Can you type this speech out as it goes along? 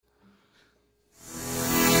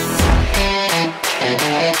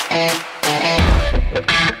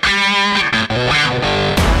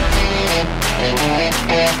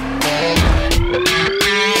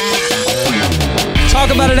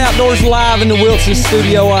Outdoors live in the Wilson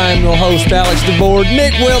studio. I am your host, Alex DeBoard.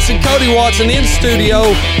 Nick Wilson, Cody Watson in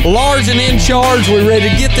studio, large and in charge. We're ready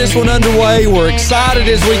to get this one underway. We're excited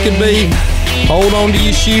as we can be. Hold on to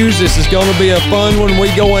your shoes. This is going to be a fun one.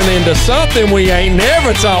 We going into something we ain't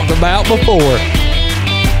never talked about before.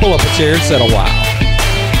 Pull up a chair and settle a while.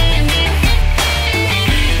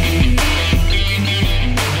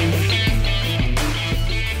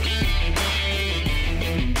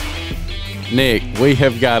 Nick, we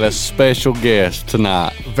have got a special guest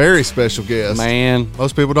tonight. Very special guest. Man.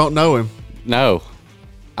 Most people don't know him. No.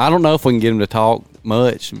 I don't know if we can get him to talk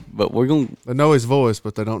much, but we're going to. They know his voice,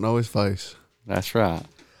 but they don't know his face. That's right.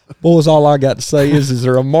 Boys, all I got to say is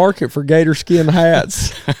there a market for gator skin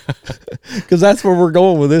hats? Because that's where we're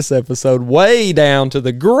going with this episode, way down to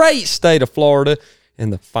the great state of Florida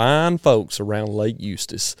and the fine folks around Lake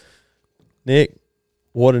Eustis. Nick,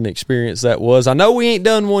 what an experience that was. I know we ain't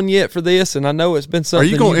done one yet for this, and I know it's been something.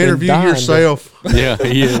 Are you going to interview yourself? Yeah,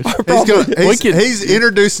 he is. He's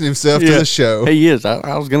introducing himself to the show. He is.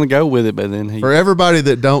 I was going to go with it, but then For everybody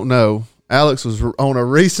that don't know, Alex was on a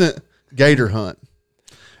recent gator hunt,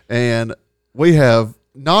 and we have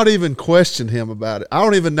not even questioned him about it. I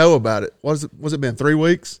don't even know about it. Was it been 3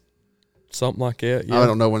 weeks? Something like that, yeah. I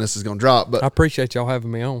don't know when this is going to drop, but I appreciate y'all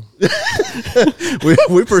having me on.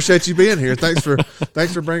 we appreciate you being here. Thanks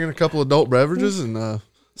for bringing a couple adult beverages and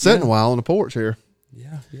sitting a while on the porch here.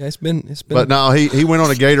 Yeah, it's been. But no, he went on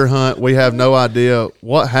a gator hunt. We have no idea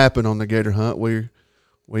what happened on the gator hunt. We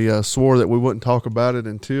swore that we wouldn't talk about it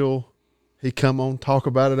until he come on talk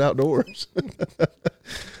about it outdoors.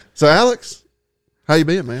 So Alex, how you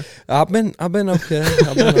been, man? I've been okay.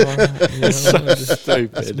 I've been all right. You know, so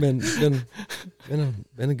stupid. It's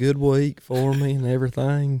been a good week for me and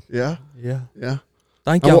everything. Yeah.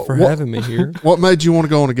 Thank y'all for having me here. What made you want to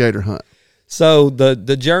go on a gator hunt? So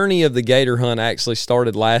the journey of the gator hunt actually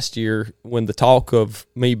started last year when the talk of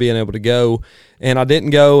me being able to go, and I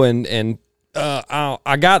didn't go, and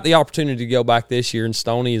I got the opportunity to go back this year, and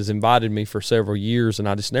Stoney has invited me for several years, and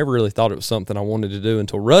I just never really thought it was something I wanted to do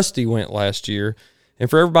until Rusty went last year. And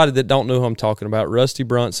for everybody that don't know who I'm talking about, Rusty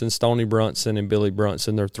Brunson, Stoney Brunson, and Billy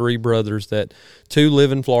Brunson, they're three brothers that two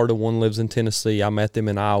live in Florida, one lives in Tennessee. I met them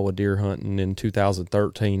in Iowa deer hunting in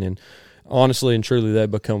 2013, and honestly and truly, they've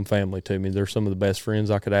become family to me. They're some of the best friends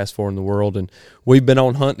I could ask for in the world, and we've been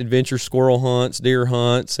on hunt adventures, squirrel hunts, deer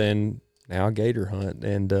hunts, and now a gator hunt,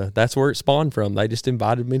 and that's where it spawned from. They just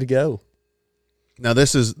invited me to go. Now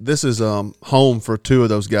this is home for two of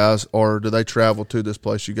those guys, or do they travel to this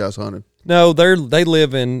place you guys hunted? No, they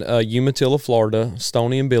live in Umatilla, Florida.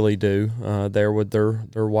 Stoney and Billy do. They're with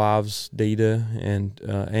their wives, Dita and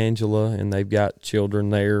Angela, and they've got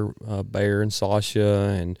children there, Bear and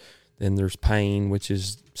Sasha, and then there's Payne, which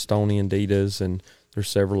is Stoney and Dita's, and there's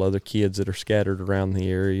several other kids that are scattered around the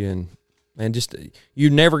area, and just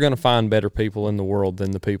you're never going to find better people in the world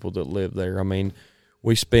than the people that live there. I mean,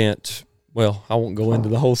 we spent. Well, I won't go into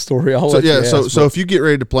the whole story. So if you get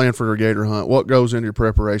ready to plan for a gator hunt, what goes into your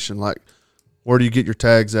preparation? Like, where do you get your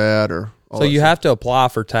tags at, or so you have to apply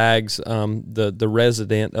for tags. The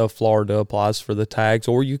resident of Florida applies for the tags,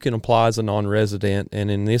 or you can apply as a non-resident. And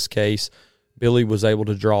in this case, Billy was able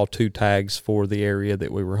to draw 2 tags for the area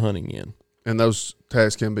that we were hunting in. And those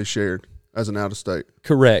tags can be shared as an out-of-state.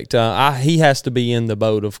 Correct. He has to be in the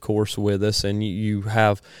boat, of course, with us, and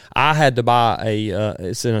I had to buy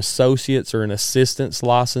it's an associate's or an assistant's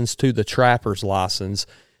license to the trapper's license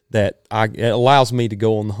that it allows me to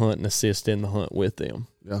go on the hunt and assist in the hunt with them.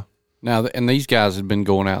 Yeah. Now, and these guys had been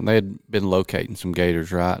going out, and they had been locating some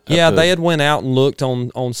gators, right? Yeah, they had went out and looked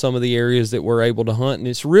on some of the areas that we're able to hunt, and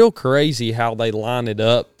it's real crazy how they line it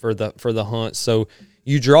up for the hunt. So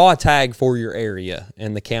you draw a tag for your area,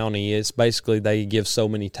 and the county is basically they give so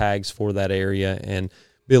many tags for that area, and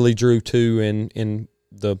Billy drew 2 in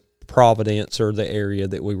the Providence or the area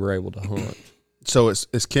that we were able to hunt. So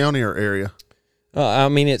it's county or area? I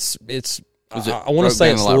mean, it's I want to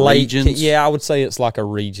say it's like Lake. Regions? Yeah, I would say it's like a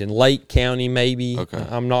region, Lake County maybe. Okay.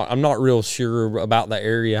 I'm not real sure about the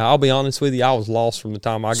area. I'll be honest with you, I was lost from the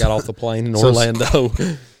time I got off the plane in Orlando.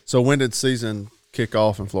 So when did season kick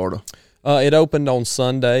off in Florida? It opened on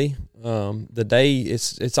Sunday. The day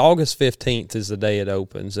it's August 15th is the day it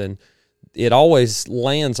opens, and it always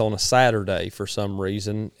lands on a Saturday for some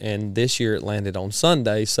reason. And this year it landed on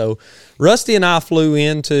Sunday. So Rusty and I flew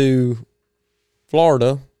into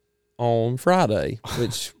Florida on Friday,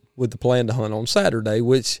 which with the plan to hunt on Saturday,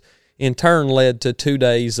 which in turn led to 2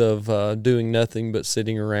 days of doing nothing but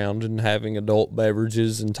sitting around and having adult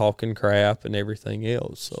beverages and talking crap and everything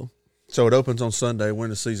else. So it opens on Sunday. When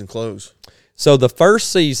does season close? So the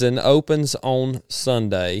first season opens on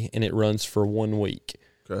Sunday, and it runs for 1 week.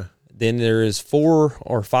 Okay. Then there is 4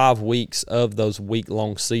 or 5 weeks of those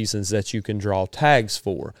week-long seasons that you can draw tags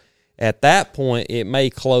for. At that point, it may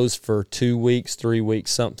close for 2 weeks, 3 weeks,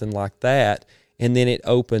 something like that, and then it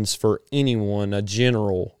opens for anyone, a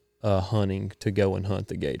general hunting, to go and hunt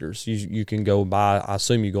the gators. You can go buy, I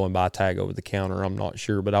assume you go and buy a tag over the counter. I'm not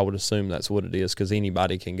sure, but I would assume that's what it is because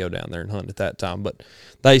anybody can go down there and hunt at that time. But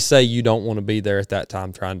they say you don't want to be there at that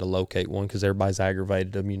time trying to locate one because everybody's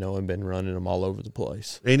aggravated them, and been running them all over the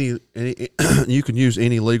place. Any you can use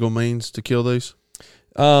any legal means to kill these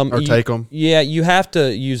or take them. Yeah, you have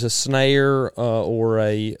to use a snare or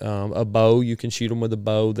a bow. You can shoot them with a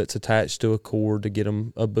bow that's attached to a cord to get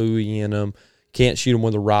them a buoy in them. Can't shoot them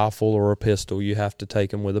with a rifle or a pistol. You have to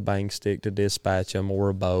take them with a bang stick to dispatch them, or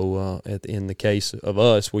a bow. In the case of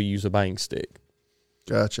us, we use a bang stick.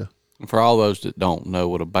 Gotcha. For all those that don't know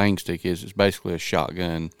what a bang stick is, it's basically a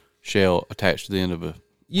shotgun shell attached to the end of a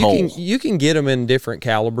pole. You can get them in different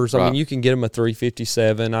calibers. Right. I mean, you can get them a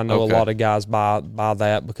 357. I know a lot of guys buy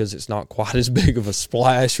that because it's not quite as big of a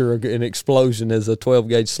splash or an explosion as a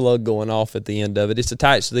 12-gauge slug going off at the end of it. It's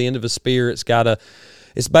attached to the end of a spear.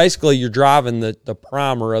 It's basically you're driving the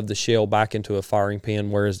primer of the shell back into a firing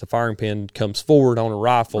pin, whereas the firing pin comes forward on a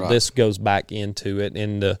rifle. Right. This goes back into it,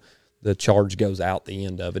 and the charge goes out the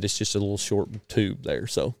end of it. It's just a little short tube there.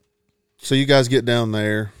 So you guys get down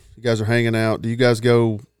there. You guys are hanging out. Do you guys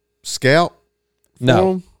go scout?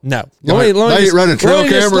 No. They ain't running trail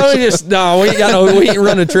cameras. No, we ain't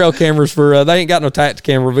running trail cameras for. They ain't got no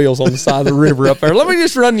Tactacam reveals on the side of the river up there. Let me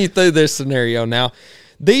just run you through this scenario now.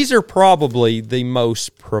 These are probably the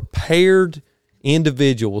most prepared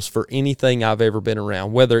individuals for anything I've ever been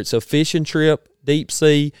around, whether it's a fishing trip, deep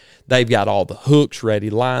sea. They've got all the hooks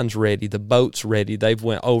ready, lines ready, the boats ready. They've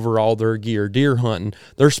went over all their gear. Deer hunting,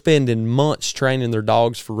 they're spending months training their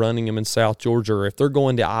dogs for running them in South Georgia. Or if they're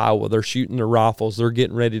going to Iowa, they're shooting their rifles. They're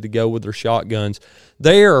getting ready to go with their shotguns.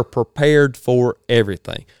 They are prepared for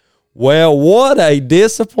everything. Well, what a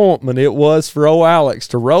disappointment it was for old Alex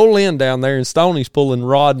to roll in down there, and Stoney's pulling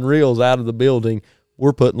rod and reels out of the building.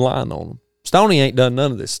 We're putting line on them. Stoney ain't done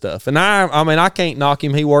none of this stuff. And I can't knock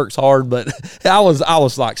him. He works hard, but I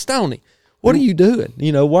was like, Stoney, what are you doing?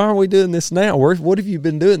 Why aren't we doing this now? What have you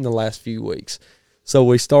been doing the last few weeks? So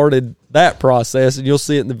we started that process, and you'll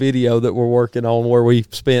see it in the video that we're working on, where we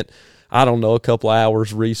spent, I don't know, a couple of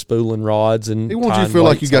hours respooling rods and he wants you to feel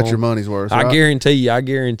like you got your money's worth. Right? I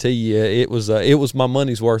guarantee you, it was my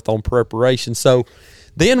money's worth on preparation. So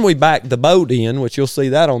then we backed the boat in, which you'll see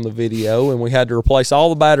that on the video, and we had to replace all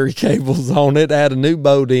the battery cables on it, add a new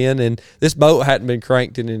boat in, and this boat hadn't been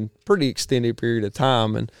cranked in a pretty extended period of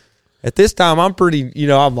time. And at this time, I'm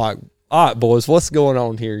like, all right, boys, what's going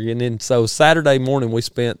on here? And then so Saturday morning, we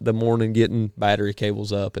spent the morning getting battery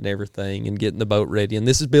cables up and everything and getting the boat ready. And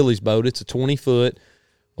this is Billy's boat. It's a 20-foot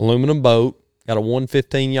aluminum boat. Got a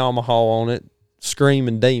 115 Yamaha on it.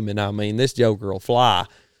 Screaming demon. I mean, this joker will fly.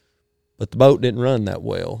 But the boat didn't run that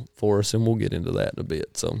well for us, and we'll get into that in a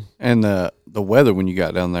bit. So, and the weather when you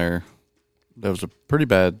got down there, there was a pretty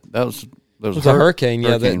bad. There was a hurricane.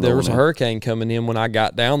 Yeah, there was a hurricane coming in when I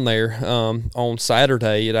got down there on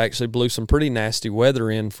Saturday. It actually blew some pretty nasty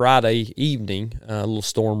weather in Friday evening. A little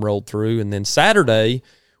storm rolled through, and then Saturday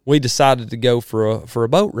we decided to go for a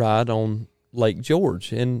boat ride on Lake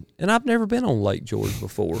George, and I've never been on Lake George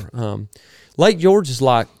before. Lake George is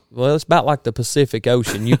it's about like the Pacific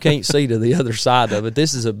Ocean. You can't see to the other side of it.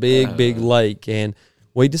 This is a big lake, and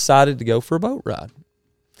we decided to go for a boat ride.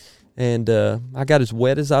 And I got as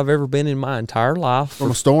wet as I've ever been in my entire life.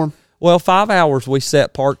 From a storm? Well, 5 hours we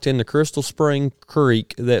sat parked in the Crystal Spring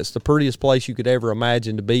Creek. That's the prettiest place you could ever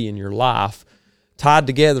imagine to be in your life. Tied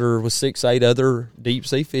together with 6-8 other deep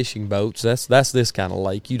sea fishing boats. That's this kind of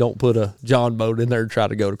lake. You don't put a John boat in there to try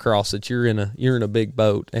to go across it. You're in a big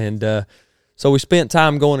boat. And so we spent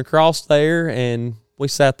time going across there, and we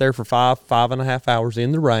sat there for 5.5 hours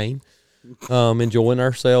in the rain. Enjoying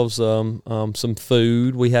ourselves some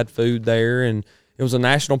food. We had food there, and it was a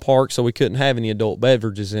national park, so we couldn't have any adult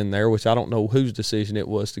beverages in there, which I don't know whose decision it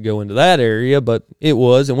was to go into that area, but it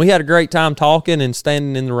was. And we had a great time talking and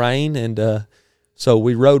standing in the rain, and so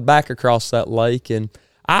we rode back across that lake. And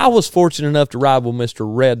I was fortunate enough to ride with Mr.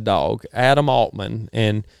 Red Dog, Adam Altman.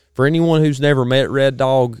 And for anyone who's never met Red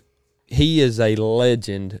Dog, he is a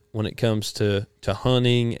legend when it comes to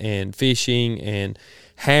hunting and fishing and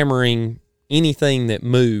hammering anything that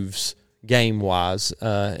moves game-wise.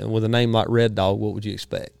 With a name like Red Dog, what would you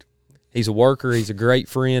expect? He's a worker. He's a great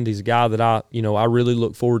friend. He's a guy that I really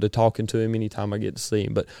look forward to talking to him anytime I get to see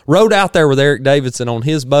him. But rode out there with Eric Davidson on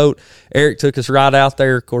his boat. Eric took us right out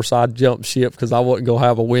there. Of course, I jumped ship because I wasn't going to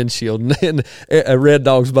have a windshield. And then a Red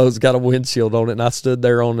Dog's boat's got a windshield on it, and I stood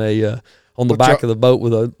there on the back of the boat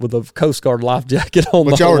with a Coast Guard life jacket on.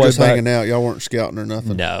 But the y'all whole were way just back. hanging out. Y'all weren't scouting or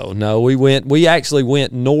nothing. No. We actually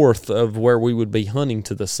went north of where we would be hunting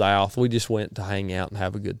to the south. We just went to hang out and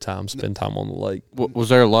have a good time, spend time on the lake. Was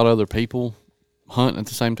there a lot of other people hunting at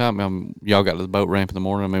the same time? Y'all got to the boat ramp in the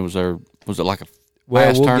morning. I mean, was it like a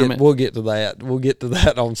tournament? We'll get to that. We'll get to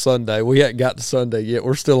that on Sunday. We hadn't got to Sunday yet.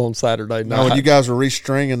 We're still on Saturday night. Now, when you guys were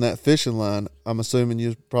restringing that fishing line, I'm assuming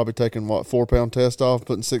you're probably taking, 4-pound test off,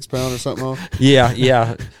 putting 6 pound or something on?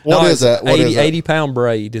 Yeah. What is that? 80-pound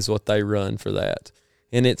braid is what they run for that.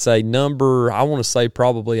 And it's a number, I want to say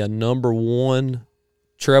probably a number 1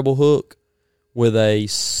 treble hook with a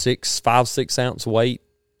 5-6 ounce weight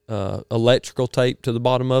electrical tape to the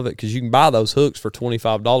bottom of it, because you can buy those hooks for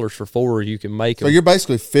 $25 for 4, or you can make them. So you're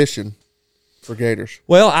basically fishing for gators.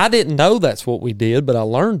 Well, I didn't know that's what we did, but I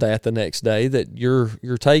learned that the next day, that you're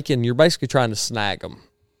basically trying to snag them.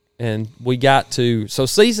 And we got to, so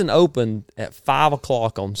season opened at 5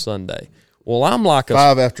 o'clock on Sunday. Well, I'm like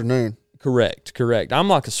 5 afternoon. Correct. I'm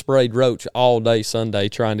like a sprayed roach all day Sunday,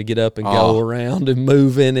 trying to get up and go around and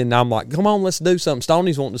moving. And I'm like, come on, let's do something.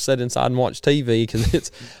 Stoney's wanting to sit inside and watch TV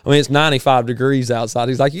because it's 95 degrees outside.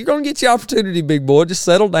 He's like, you're going to get your opportunity, big boy. Just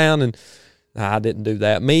settle down. And I didn't do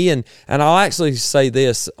that. Me and I'll actually say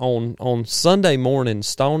this, on Sunday morning,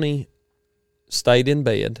 Stoney stayed in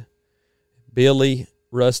bed. Billy,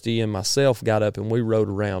 Rusty, and myself got up and we rode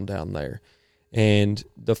around down there. And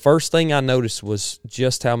the first thing I noticed was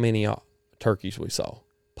just how many turkeys we saw,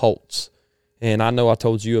 poults. And I know I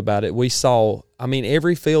told you about it. We saw,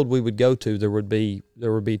 every field we would go to, there would be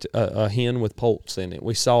a hen with poults in it.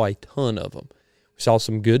 We saw a ton of them. We saw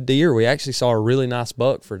some good deer. We actually saw a really nice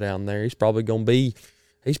buck for down there. He's probably going to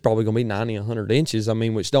be 90, 100 inches.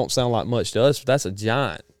 Which don't sound like much to us, but that's a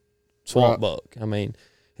giant swamp buck.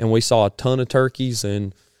 And we saw a ton of turkeys,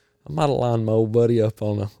 and I might have lined my old buddy up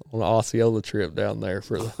on an Osceola trip down there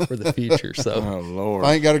for the future. So, oh Lord,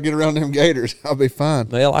 I ain't got to get around them gators. I'll be fine.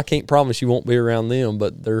 Well, I can't promise you won't be around them,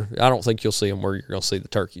 but I don't think you'll see them where you're going to see the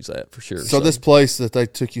turkeys at for sure. So this place that they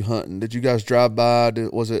took you hunting, did you guys drive by?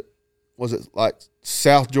 Was it like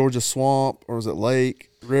South Georgia swamp, or was it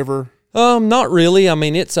lake, river? Not really.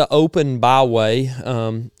 It's an open byway,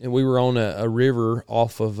 and we were on a river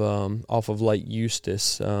off of Lake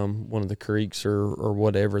Eustis, one of the creeks or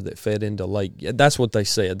whatever that fed into Lake. That's what they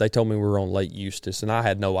said. They told me we were on Lake Eustis, and I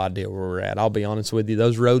had no idea where we were at. I'll be honest with you.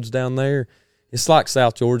 Those roads down there, it's like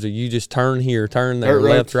South Georgia. You just turn here, turn there, Dirt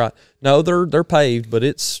left, roads? right. No, they're paved,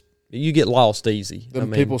 but you get lost easy.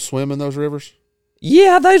 People swim in those rivers?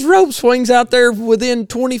 Yeah, there's rope swings out there within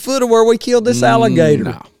 20 foot of where we killed this alligator.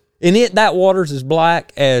 No. And that water's as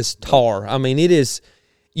black as tar. It is,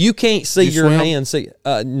 you can't see your swim? hand. See,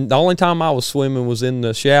 the only time I was swimming was in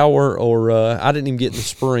the shower, or I didn't even get in the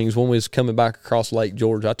springs. When we was coming back across Lake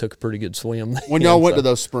George, I took a pretty good swim. When y'all went to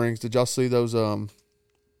those springs, did y'all see those?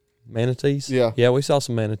 Manatees? Yeah, we saw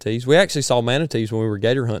some manatees. We actually saw manatees when we were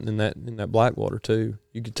gator hunting in that black water too.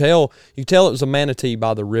 You could tell it was a manatee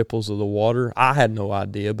by the ripples of the water. I had no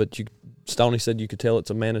idea, but Stoney said you could tell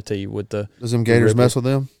it's a manatee with the. Does them gators mess with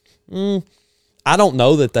them? I don't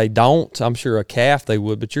know that they don't. I'm sure a calf they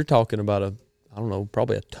would, but you're talking about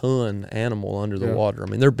probably a ton animal under the water.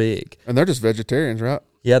 They're big. And they're just vegetarians, right?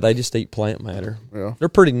 Yeah, they just eat plant matter. Yeah. They're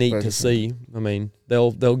pretty neat to see.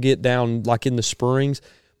 They'll get down like in the springs,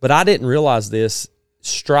 but I didn't realize this.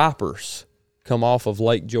 Stripers come off of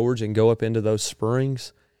Lake George and go up into those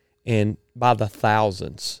springs, and by the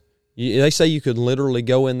thousands. They say you could literally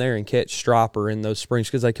go in there and catch striper in those springs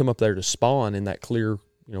because they come up there to spawn in that clear,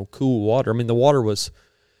 cool water. The water was,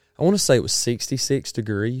 I want to say it was 66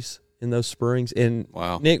 degrees in those springs. And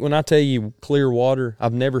wow. Nick, when I tell you clear water,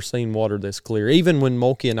 I've never seen water this clear. Even when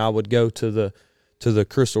Mulkey and I would go to the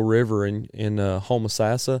Crystal River in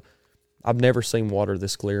Homosassa, I've never seen water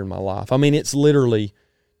this clear in my life. It's literally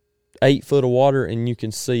 8 foot of water, and you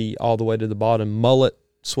can see all the way to the bottom. Mullet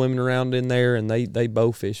swimming around in there, and they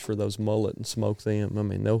bow fish for those mullet and smoke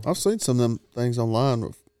them. I've seen some of them things online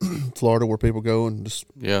with Florida where people go and just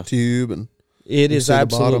tube and it is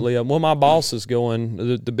absolutely. Well, my boss is going.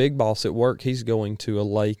 The big boss at work, he's going to a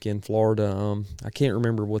lake in Florida. I can't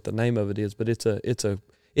remember what the name of it is, but it's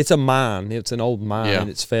a mine. It's an old mine. Yeah. And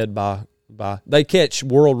it's fed by. They catch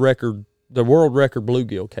world record. The world record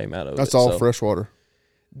bluegill came out of it. That's all freshwater.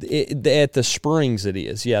 At the springs it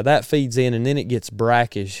is. Yeah, that feeds in, and then it gets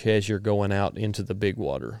brackish as you're going out into the big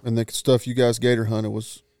water. And the stuff you guys gator hunted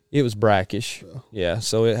was It was brackish. Yeah,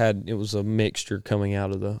 so it was a mixture coming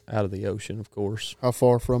out of the ocean, of course. How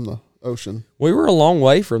far from the ocean? We were a long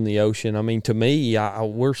way from the ocean. I mean, to me,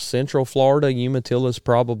 we're Central Florida. Umatilla is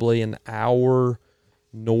probably an hour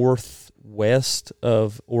northwest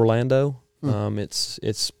of Orlando.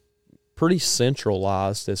 It's pretty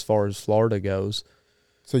centralized as far as Florida goes.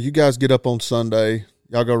 So you guys get up on Sunday.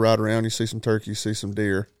 Y'all go ride around. You see some turkeys, see some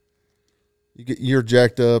deer. You're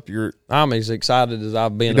jacked up. I'm as excited as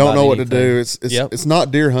I've been. You don't know what anything. to do. It's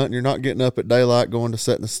not deer hunting. You're not getting up at daylight going to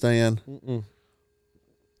set in the stand. Mm-mm.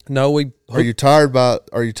 No, Are you tired by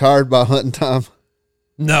hunting time?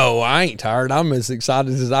 No, I ain't tired. I'm as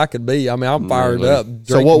excited as I could be. I mean, I'm fired up.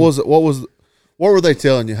 So what were they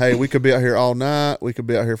telling you? Hey, we could be out here all night. We could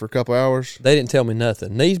be out here for a couple hours. They didn't tell me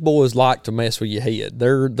nothing. These boys like to mess with your head.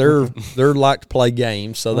 They're like to play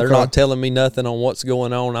games, so they're not telling me nothing on what's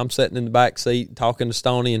going on. I'm sitting in the back seat talking to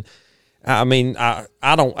Stoney, and I mean, I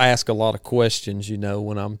don't ask a lot of questions,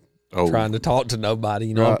 when I'm trying to talk to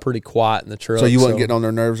nobody. I'm pretty quiet in the truck. So you wasn't getting on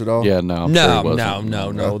their nerves at all? Yeah, no.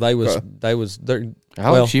 No. They was.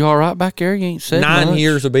 Alex, you all right back there? You ain't said 9 much.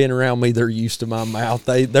 years of being around me, they're used to my mouth.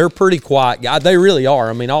 They're pretty quiet guys. They really are.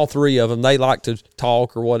 I mean, all three of them, they like to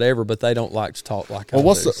talk or whatever, but they don't like to talk like I do.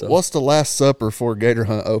 What's the last supper before Gator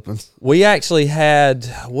Hunt opens? We actually had,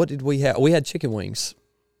 what did we have? We had chicken wings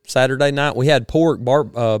Saturday night. We had pork.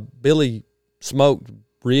 Billy smoked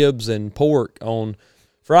ribs and pork on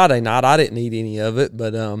Friday night. I didn't eat any of it,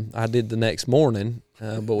 but I did the next morning.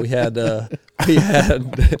 But we had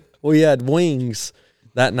we had wings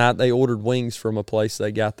that night. They ordered wings from a place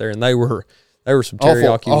they got there, and they were some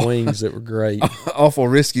teriyaki wings that were great. Awful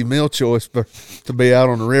risky meal choice to be out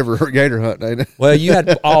on the river or gator hunting, ain't it? Well, you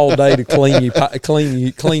had all day to clean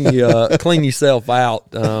yourself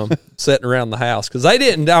out, sitting around the house, because they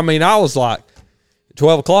didn't. I mean, I was like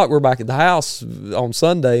 12 o'clock. We're back at the house on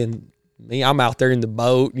Sunday, and I'm out there in the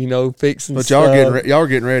boat, fixing but stuff. Y'all are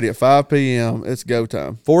getting ready at 5 p.m. It's go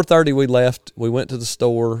time. 4:30 we left. We went to the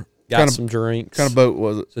store, got some drinks. What kind of boat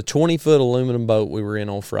was it? It's a 20-foot aluminum boat we were in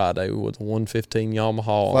on Friday with a 115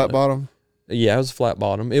 Yamaha. Flat bottom? Yeah, it was a flat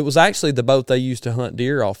bottom. It was actually the boat they used to hunt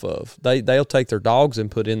deer off of. They'll take their dogs and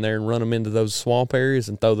put in there and run them into those swamp areas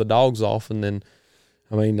and throw the dogs off, and then,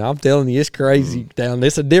 I mean, I'm telling you, it's crazy down.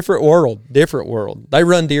 It's a different world. They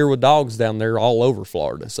run deer with dogs down there all over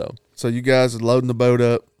Florida. So you guys are loading the boat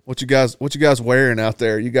up. What you guys wearing out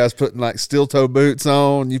there? You guys putting like steel toe boots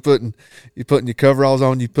on? You putting your coveralls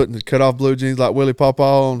on? You putting the cut off blue jeans like Willie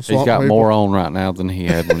Pawpaw on? He's got more on right now than he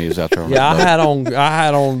had when he was out there. Yeah, I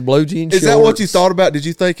had on blue jeans. Is that what you thought about? Did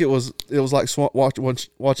you think it was like watching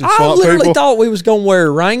swamp people? I literally thought we was gonna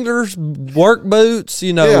wear Wranglers, work boots.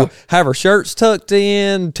 Have our shirts tucked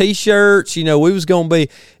in, t-shirts. We was gonna be.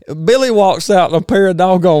 Billy walks out in a pair of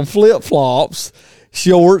doggone flip flops.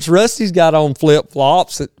 Shorts. Rusty's got on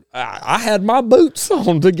flip-flops. I had my boots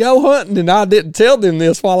on to go hunting, and I didn't tell them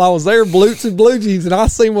this while I was there, boots and blue jeans, and I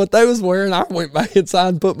seen what they was wearing. I went back inside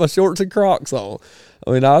and put my shorts and Crocs on.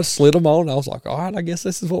 I mean, I slid them on. I was like, all right, I guess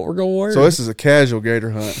this is what we're going to wear. So this is a casual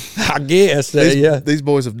gator hunt. I guess, yeah. These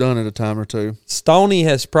boys have done it a time or two. Stoney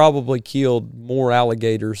has probably killed more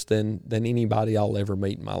alligators than anybody I'll ever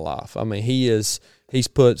meet in my life. I mean, he's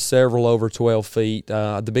put several over 12 feet.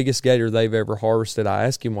 The biggest gator they've ever harvested, I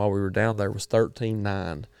asked him while we were down there, was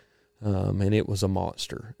 13.9, and it was a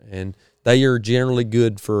monster. And they are generally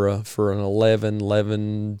good for an 11,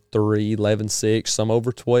 11.3, 11.6, some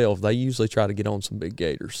over 12. They usually try to get on some big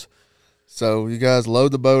gators. So you guys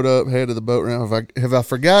load the boat up, head to the boat ramp. Have I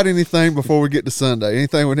forgot anything before we get to Sunday?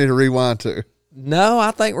 Anything we need to rewind to? No,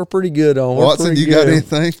 I think we're pretty good on. Watson, you got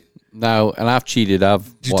anything? No, and I've cheated. I've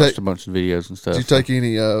watched a bunch of videos and stuff. Did you take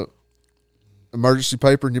any emergency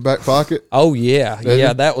paper in your back pocket? Oh,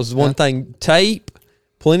 yeah. That was one thing. Tape,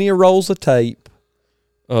 plenty of rolls of tape,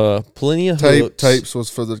 plenty of hooks. Tapes was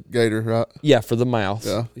for the gator, right? Yeah, for the mouth.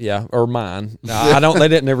 Yeah, or mine. They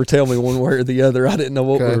didn't ever tell me one way or the other. I didn't know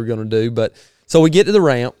what we were going to do. But so we get to the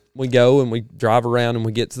ramp. We go and we drive around, and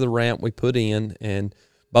we get to the ramp. We put in, and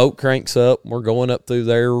boat cranks up. We're going up through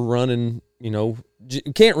there running,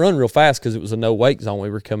 can't run real fast because it was a no wake zone we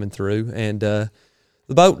were coming through, and the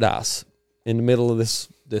boat dies in the middle of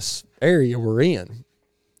this area we're in.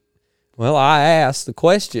 Well, I asked the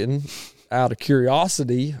question out of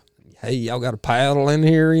curiosity, hey, y'all got a paddle in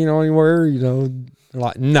here, anywhere? They're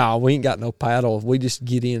like, no, we ain't got no paddle. We just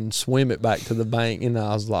get in and swim it back to the bank. And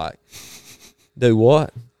I was like, do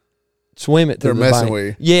what? Swim it to the bank. They're messing with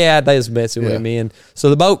you. Yeah, they was messing with me. And so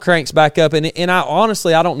the boat cranks back up, and I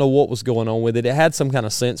honestly, I don't know what was going on with it. It had some kind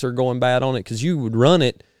of sensor going bad on it, because you would run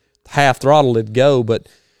it, half throttle it'd go, but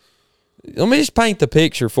Let me just paint the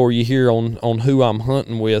picture for you here on who I'm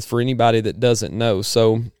hunting with for anybody that doesn't know.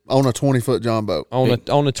 So on a 20-foot John boat. On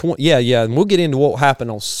a 20, yeah, and we'll get into what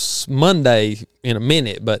happened on Monday in a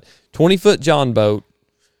minute. But 20-foot John boat,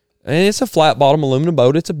 and it's a flat bottom aluminum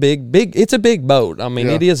boat. It's a big boat. I mean,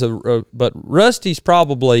 it is but Rusty's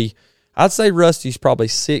probably, I'd say Rusty's probably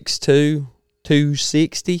 6'2",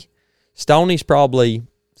 260. Stoney's probably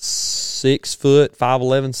 6 foot,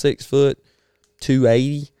 5'11", 6 foot,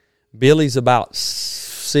 280. Billy's about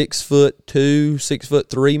 6'2",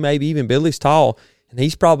 6'3", maybe even. Billy's tall, and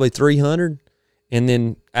he's probably 300. And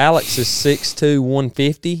then Alex is 6'2",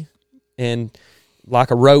 150, and like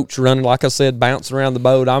a roach running, like I said, bouncing around the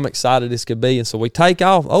boat. I'm excited this could be. And so we take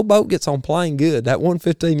off. Old boat gets on plane good. That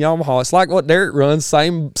 115 Yamaha, it's like what Derek runs,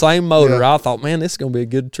 same motor. Yeah. I thought, man, this is going to be a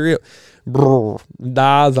good trip. Brrr,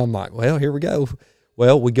 dies. I'm like, well, here we go.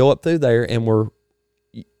 Well, we go up through there, and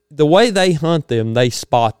the way they hunt them, they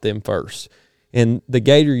spot them first. And the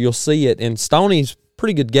gator, you'll see it. And Stoney's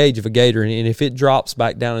pretty good gauge of a gator. And if it drops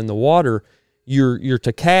back down in the water, you're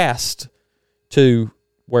to cast to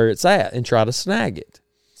where it's at and try to snag it.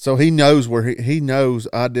 So he knows he knows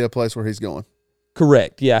ideal place where he's going.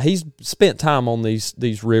 Correct. Yeah, he's spent time on these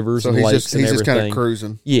rivers and lakes and everything. He's just kind of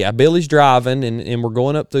cruising. Yeah, Billy's driving, and we're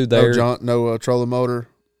going up through there. No trolling motor.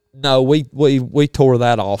 No, we tore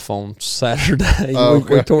that off on Saturday. Oh,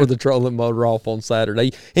 okay. we tore the trolling motor off on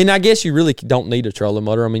Saturday. And I guess you really don't need a trolling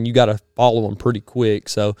motor. I mean, you got to follow them pretty quick.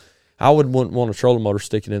 So I wouldn't want a trolling motor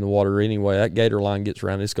sticking in the water anyway. That gator line gets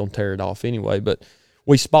around, it's going to tear it off anyway. But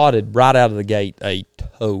we spotted right out of the gate a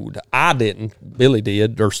toad. I didn't. Billy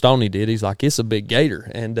did, or Stoney did. He's like, it's a big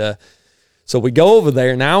gator. And so we go over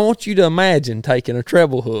there. Now I want you to imagine taking a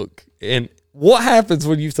treble hook. And what happens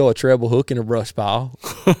when you throw a treble hook in a brush pile?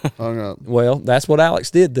 Hung up. Well, that's what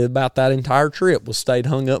Alex did about that entire trip, was stayed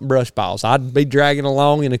hung up in brush piles. I'd be dragging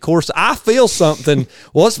along, and of course I feel something.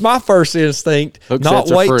 What's my first instinct? Not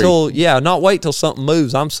wait till something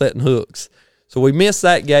moves. I'm setting hooks. So we miss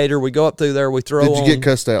that gator. We go up through there. We throw. Did you get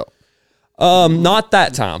cussed out? Not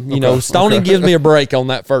that time. You know, Stoney gives me a break on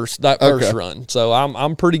that first run, so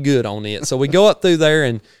I'm pretty good on it. So we go up through there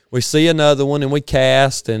and we see another one, and we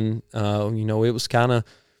cast, and it was kind of,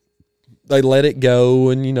 they let it go,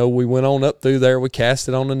 and we went on up through there. We cast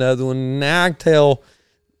it on another one. Now I can tell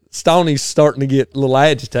Stoney's starting to get a little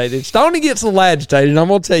agitated. Stoney gets a little agitated, and I'm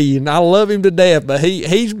gonna tell you, and I love him to death, but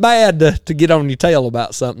he's bad to get on your tail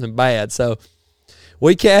about something bad. So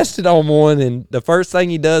we cast it on one, and the first thing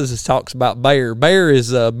he does is talks about Bear. Bear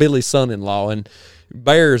is Billy's son-in-law, and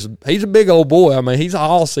he's a big old boy. I mean, he's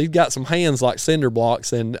awesome. He's got some hands like cinder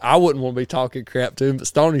blocks, and I wouldn't want to be talking crap to him, but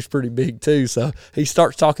Stoney's pretty big too. So he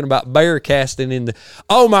starts talking about bear casting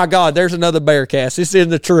oh my God, there's another bear cast. It's in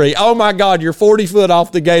the tree. Oh my God, you're 40 foot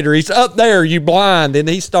off the gator. He's up there, you blind. And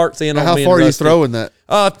he starts in on me. How far are you throwing that?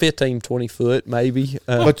 15, 20 foot maybe.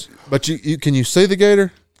 But you can you see the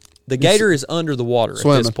gator? The gator is under the water at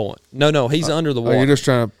this point. No, he's under the water. You're just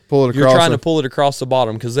trying to pull it across. You're trying to pull it across the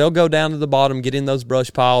bottom, because they'll go down to the bottom, get in those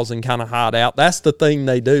brush piles, and kind of hide out. That's the thing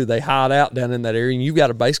they do. They hide out down in that area, and you've got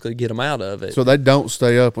to basically get them out of it. So they don't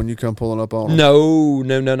stay up when you come pulling up on them?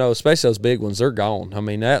 No. Especially those big ones. They're gone. I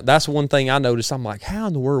mean, that's one thing I noticed. I'm like, how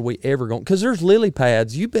in the world are we ever going? Because there's lily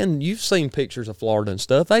pads. You've seen pictures of Florida and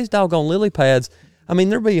stuff. These doggone lily pads, I mean,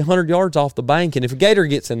 there'll be 100 yards off the bank, and if a gator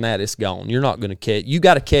gets in that, it's gone. You're not going to catch. You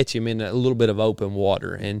got to catch him in a little bit of open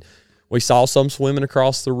water. And we saw some swimming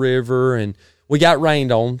across the river, and we got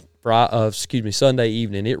rained on. Sunday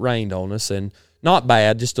evening. It rained on us, and not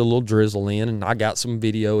bad, just a little drizzle in. And I got some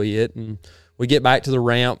video of it, and we get back to the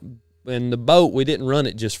ramp. And the boat, we didn't run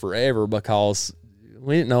it just forever because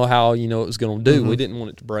we didn't know how it was going to do. Mm-hmm. We didn't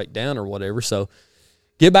want it to break down or whatever. So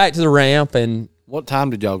get back to the ramp and. What time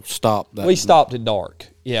did y'all stop? We stopped at dark.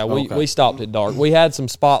 Yeah, we stopped at dark. We had some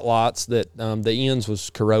spotlights that the ends was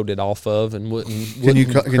corroded off of and wouldn't. Can you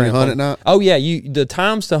hunt at night? Oh yeah, the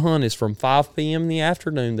times to hunt is from 5 p.m. in the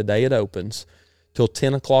afternoon, the day it opens, till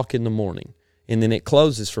 10 o'clock in the morning, and then it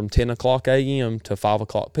closes from 10 o'clock a.m. to 5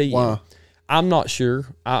 o'clock p.m. Wow. I'm not sure.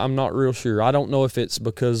 I'm not real sure. I don't know if it's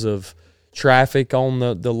because of traffic on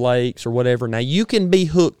the lakes or whatever. Now you can be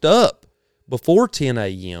hooked up before 10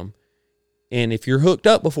 a.m. And if you're hooked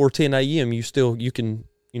up before 10 a.m., you can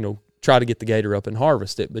try to get the gator up and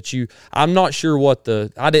harvest it. But I'm not sure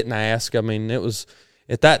I didn't ask. I mean, it was,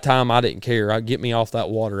 at that time, I didn't care. Get me off that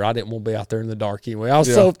water. I didn't want to be out there in the dark anyway. I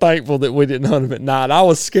was so thankful that we didn't hunt them at night. I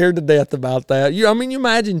was scared to death about that. You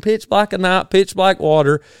imagine pitch black at night, pitch black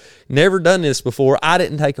water. Never done this before. I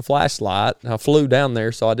didn't take a flashlight. I flew down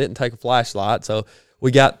there, so I didn't take a flashlight. So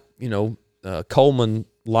we got, Coleman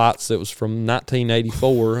lights that was from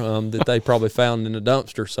 1984 that they probably found in a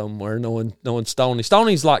dumpster somewhere. Knowing Stoney.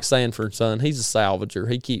 Stoney's like Sanford Son. He's a salvager.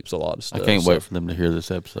 He keeps a lot of stuff. I can't wait for them to hear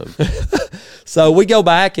this episode. So we go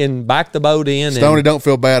back and back the boat in. Stoney, don't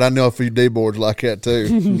feel bad. I know a few D-boards like that too.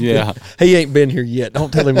 Yeah. He ain't been here yet.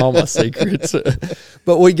 Don't tell him all my secrets.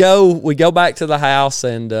 But we go back to the house,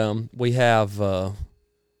 and we have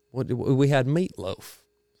we had meatloaf.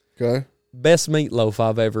 Okay. Best meatloaf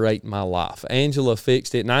I've ever ate in my life. Angela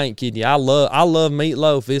fixed it, and I ain't kidding you. I love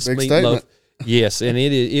meatloaf. This Big meatloaf, statement. yes, and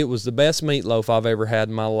it was the best meatloaf I've ever had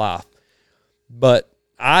in my life. But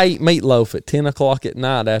I ate meatloaf at 10 o'clock at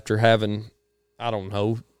night after having, I don't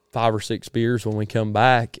know, 5 or 6 beers when we come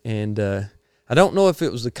back, and I don't know if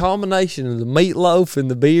it was the combination of the meatloaf and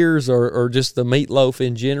the beers or just the meatloaf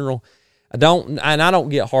in general. I don't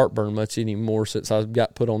get heartburn much anymore since I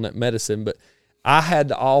got put on that medicine, but I had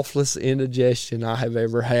the awfulest indigestion I have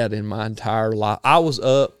ever had in my entire life. I was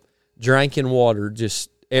up drinking water just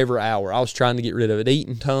every hour. I was trying to get rid of it,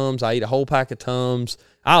 eating Tums. I ate a whole pack of Tums.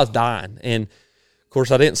 I was dying. And, of course,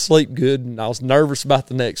 I didn't sleep good, and I was nervous about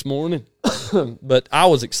the next morning. But I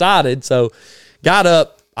was excited, so got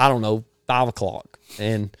up, 5 o'clock.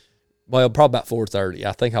 And, probably about 4:30.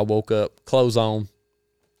 I think I woke up, clothes on.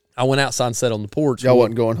 I went outside and sat on the porch. Y'all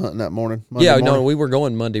wasn't going hunting that morning? Monday morning? No, we were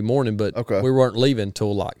going Monday morning, but okay. We weren't leaving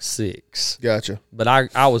until like 6. Gotcha. But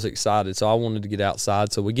I was excited, so I wanted to get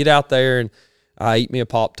outside. So we get out there, and I ate me a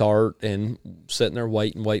Pop-Tart and sitting there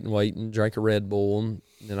waiting, drank a Red Bull, and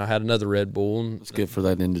then I had another Red Bull. And it's good for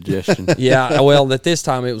that indigestion. Yeah, well, at this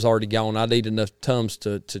time it was already gone. I'd eat enough Tums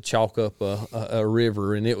to chalk up a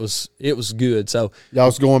river, and it was good. So y'all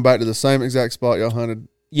was going back to the same exact spot y'all hunted?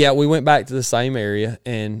 Yeah, we went back to the same area,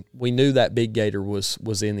 and we knew that big gator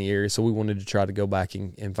was in the area, so we wanted to try to go back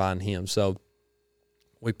and find him. So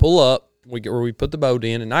we pull up, we put the boat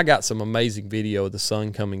in, and I got some amazing video of the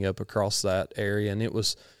sun coming up across that area, and it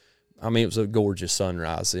was a gorgeous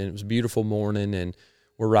sunrise, and it was a beautiful morning, and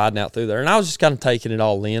we're riding out through there, and I was just kind of taking it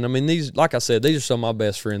all in. I mean, these, like I said, these are some of my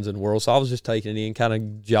best friends in the world, so I was just taking it in, kind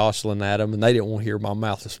of jostling at them, and they didn't want to hear my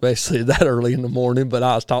mouth, especially that early in the morning, but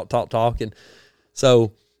I was talking.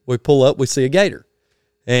 So we pull up, we see a gator.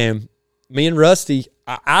 And me and Rusty,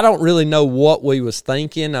 I don't really know what we was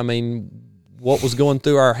thinking. I mean, what was going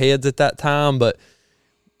through our heads at that time, but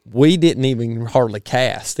we didn't even hardly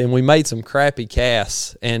cast. And we made some crappy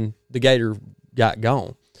casts, and the gator got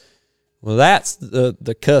gone. Well, that's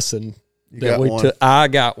the cussing that we took. I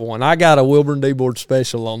got one. I got a Wilburn D-board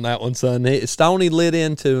special on that one, son. Stoney lit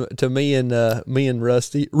into me and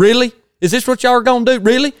Rusty. Really? Is this what y'all are going to do?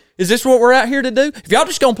 Really? Is this what we're out here to do? If y'all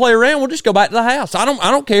just going to play around, we'll just go back to the house. I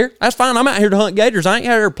don't care. That's fine. I'm out here to hunt gators. I ain't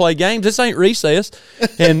out here to play games. This ain't recess.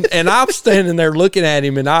 And I'm standing there looking at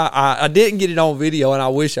him, and I didn't get it on video, and I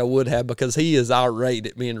wish I would have, because he is irate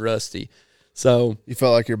at me and Rusty. So you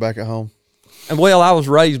felt like you're back at home. And well, I was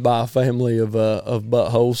raised by a family of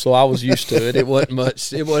buttholes, so I was used to it. It wasn't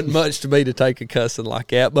much to me to take a cussing like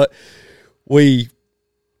that. But we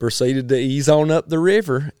proceeded to ease on up the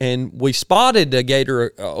river, and we spotted a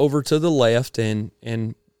gator over to the left, and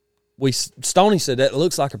Stoney said, that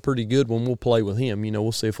looks like a pretty good one. We'll play with him.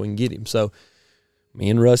 We'll see if we can get him. So me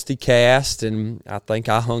and Rusty cast, and I think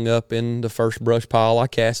I hung up in the first brush pile I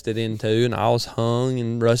cast it into, and I was hung,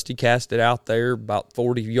 and Rusty cast it out there about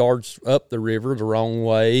 40 yards up the river the wrong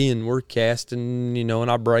way, and we're casting, and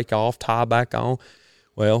I break off, tie back on.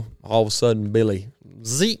 Well, all of a sudden, Billy,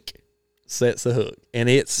 Zeke, sets the hook, and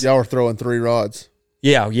it's... Y'all were throwing 3 rods.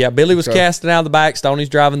 Yeah, Billy was casting out of the back, Stoney's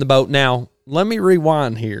driving the boat. Now, let me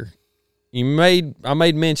rewind here. I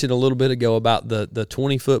made mention a little bit ago about the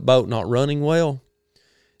 20-foot boat not running well.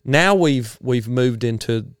 Now we've moved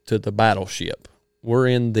into the battleship. We're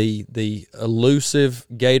in the elusive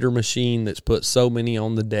gator machine that's put so many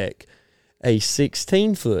on the deck. A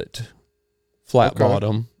 16-foot flat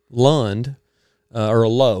bottom Lund or a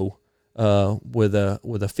low with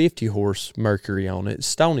a 50 horse Mercury on it. It's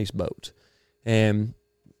Stoney's boat, and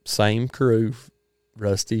same crew,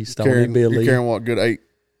 Rusty, Stoney, Billy. You're carrying what, good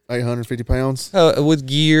 850 pounds with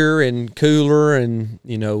gear and cooler and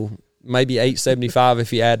maybe 875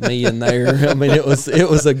 if you add me in there. I mean, it was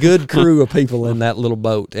a good crew of people in that little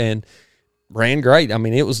boat, and ran great. I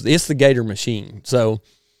mean, it's the gator machine. So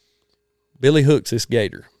Billy hooks this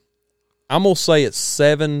gator. I'm gonna say it's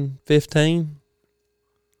 7:15.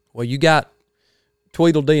 Well, you got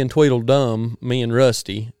Tweedledee and Tweedledum, me and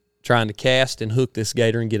Rusty, trying to cast and hook this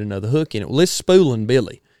gator and get another hook in it. Well, it's spooling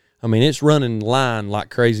Billy. I mean, it's running line like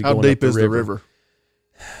crazy. How going deep up is the river?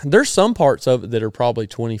 There's some parts of it that are probably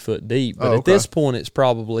 20 foot deep, but at this point, it's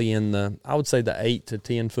probably in I would say the 8 to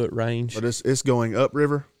 10 foot range. But it's going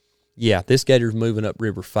upriver? Yeah, this gator's moving up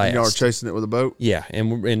river fast. And y'all are chasing it with a boat? Yeah,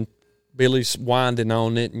 and Billy's winding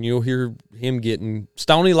on it, and you'll hear him getting –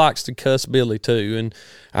 Stoney likes to cuss Billy too, and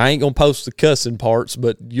I ain't going to post the cussing parts,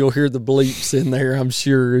 but you'll hear the bleeps in there, I'm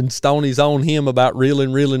sure, and Stoney's on him about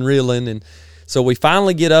reeling, and so we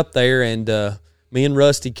finally get up there, and me and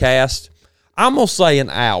Rusty cast, I'm going to say an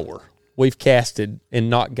hour we've casted and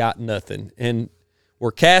not got nothing, and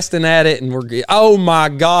we're casting at it, and we're, oh my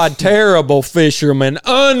God, terrible fisherman,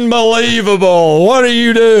 unbelievable, what are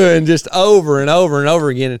you doing? Just over and over and over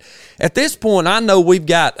again. And at this point, I know we've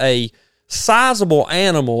got a sizable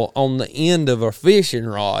animal on the end of a fishing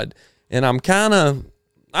rod, and I'm a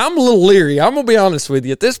little leery. I'm going to be honest with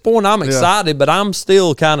you. At this point, I'm excited, but I'm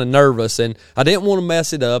still kind of nervous, and I didn't want to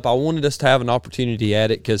mess it up. I wanted us to have an opportunity at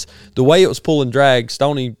it because the way it was pulling drag,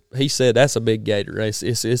 Stoney, he said, that's a big gator.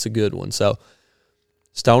 It's a good one. So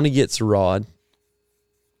Stoney gets a rod,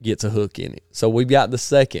 gets a hook in it. So we've got the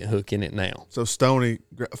second hook in it now. So Stoney,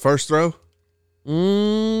 first throw?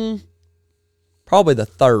 Probably the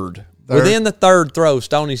third. Within the third throw,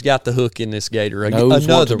 Stoney's got the hook in this gator. Knows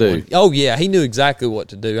what to do. Oh, yeah, he knew exactly what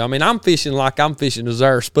to do. I mean, I'm fishing like I'm fishing a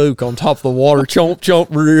Zara spook on top of the water, chomp, chomp,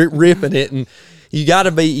 ripping it. And you got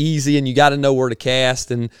to be easy, and you got to know where to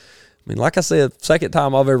cast. And, I mean, like I said, second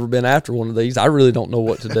time I've ever been after one of these, I really don't know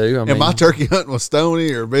what to do. I mean, am I turkey hunting with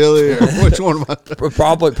Stoney or Billy, or which one am I?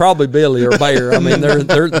 Probably Billy or Bear. I mean,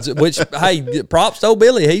 which, hey, props to old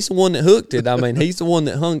Billy. He's the one that hooked it. I mean, he's the one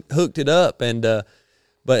that hooked it up, and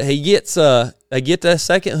but he gets they get that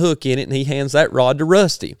second hook in it, and he hands that rod to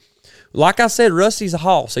Rusty. Like I said, Rusty's a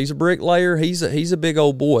hoss. He's a bricklayer. He's a big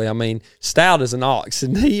old boy. I mean, stout as an ox,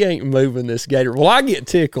 and he ain't moving this gator. Well, I get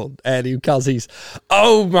tickled at him because he's,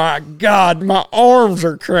 oh my God, my arms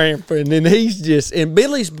are cramping, and and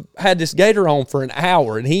Billy's had this gator on for an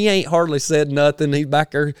hour, and he ain't hardly said nothing. He's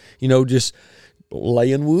back there, just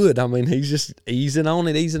laying wood. I mean, he's just easing on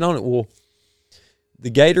it. Well, the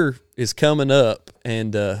gator is coming up,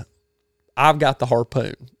 and I've got the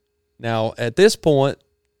harpoon. Now, at this point,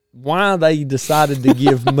 why they decided to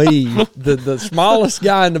give me the smallest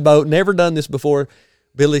guy in the boat, never done this before,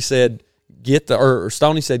 Billy said,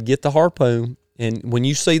 Stoney said, get the harpoon. And when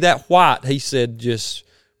you see that white, he said, just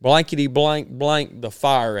blankety blank the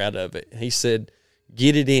fire out of it. He said,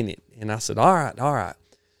 get it in it. And I said, all right.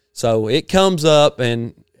 So it comes up,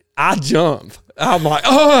 and I jump. I'm like,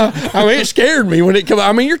 oh, I mean, it scared me when it come.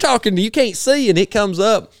 I mean, you can't see, and it comes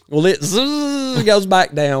up. Well, it goes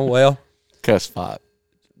back down. Well, cuss fight.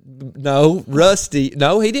 No, Rusty.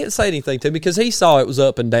 No, he didn't say anything to me because he saw it was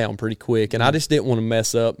up and down pretty quick, and I just didn't want to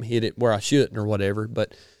mess up and hit it where I shouldn't or whatever.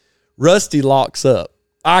 But Rusty locks up.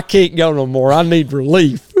 I can't go no more. I need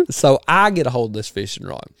relief. So I get a hold of this fishing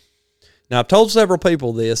rod. Now, I've told several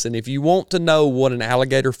people this, and if you want to know what an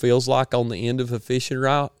alligator feels like on the end of a fishing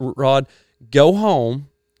rod, go home,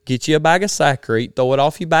 get you a bag of Saccharine, throw it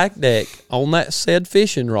off your back deck on that said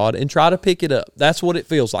fishing rod, and try to pick it up. That's what it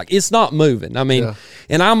feels like. It's not moving. I mean,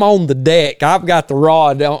 And I'm on the deck. I've got the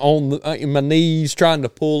rod on my knees trying to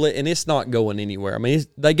pull it, and it's not going anywhere. I mean,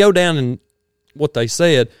 they go down, and what they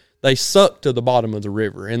said, they suck to the bottom of the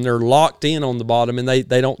river, and they're locked in on the bottom, and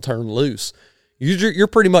they don't turn loose. You're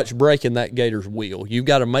pretty much breaking that gator's wheel. You've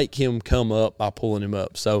got to make him come up by pulling him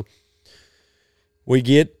up. So we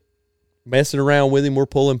get messing around with him. We're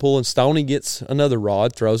pulling. Stoney gets another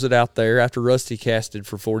rod, throws it out there after Rusty casted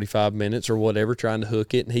for 45 minutes or whatever, trying to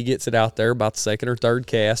hook it, and he gets it out there about the second or third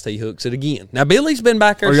cast. He hooks it again. Now, Billy's been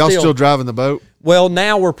back there. Are y'all still driving the boat? Well,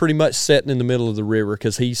 now we're pretty much sitting in the middle of the river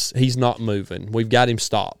because he's not moving. We've got him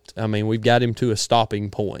stopped. I mean, we've got him to a stopping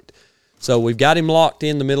point. So we've got him locked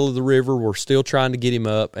in the middle of the river. We're still trying to get him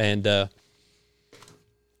up, and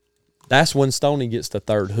that's when Stoney gets the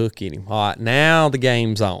third hook in him. All right, now the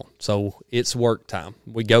game's on. So it's work time.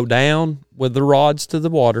 We go down with the rods to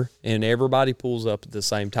the water, and everybody pulls up at the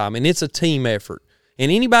same time. And it's a team effort.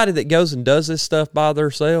 And anybody that goes and does this stuff by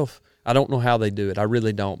themselves, I don't know how they do it. I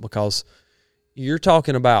really don't, because you're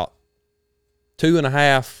talking about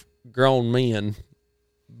 2.5 grown men,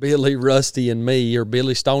 Billy, Rusty, and me, or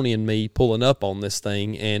Billy, Stoney, and me pulling up on this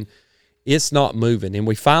thing, and it's not moving. And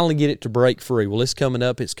we finally get it to break free. Well, it's coming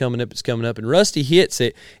up, and Rusty hits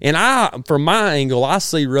it. And from my angle, I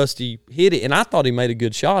see Rusty hit it, and I thought he made a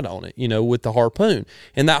good shot on it, with the harpoon.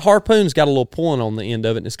 And that harpoon's got a little point on the end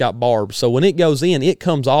of it, and it's got barbs. So when it goes in, it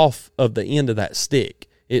comes off of the end of that stick.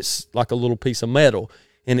 It's like a little piece of metal,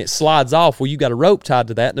 and it slides off. Well, you got a rope tied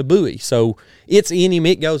to that and a buoy. So it's in him.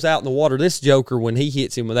 It goes out in the water. This joker, when he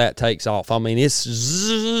hits him with that, takes off. I mean, it's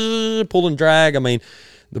pulling drag. I mean,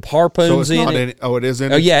 the harpoon's so in it. It is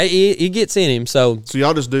in it? Oh, yeah, it gets in him. So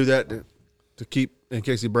y'all just do that to keep, in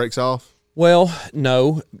case he breaks off? Well,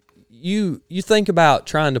 no. you think about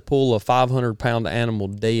trying to pull a 500-pound animal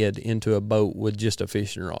dead into a boat with just a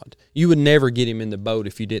fishing rod. You would never get him in the boat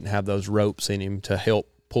if you didn't have those ropes in him to help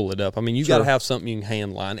pull it up. I mean, you got to have something you can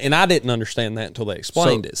hand line. And I didn't understand that until they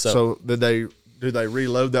explained it. So do they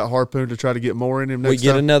reload that harpoon to try to get more in him next time? We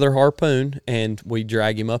get another harpoon, and we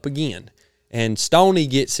drag him up again. And Stoney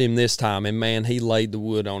gets him this time, and, man, he laid the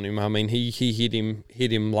wood on him. I mean, he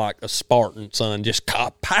hit him like a Spartan, son, just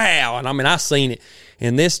pow. And, I mean, I seen it.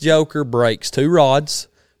 And this joker breaks 2 rods,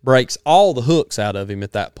 breaks all the hooks out of him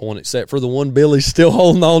at that point, except for the one Billy's still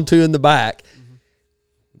holding on to in the back. Mm-hmm.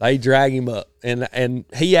 They drag him up. And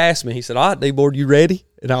he asked me, he said, all right, D-board, you ready?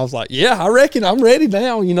 And I was like, yeah, I reckon I'm ready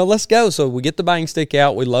now. Let's go. So we get the bang stick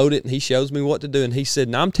out, we load it, and he shows me what to do. And he said,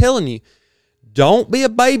 now I'm telling you, don't be a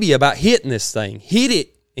baby about hitting this thing. Hit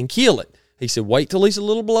it and kill it. He said, wait till he's a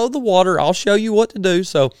little below the water. I'll show you what to do.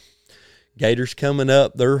 So Gator's coming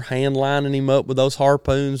up. They're hand lining him up with those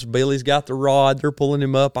harpoons. Billy's got the rod. They're pulling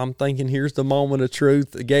him up. I'm thinking, here's the moment of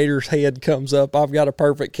truth. The Gator's head comes up. I've got a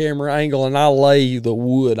perfect camera angle, and I lay the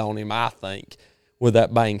wood on him, I think, with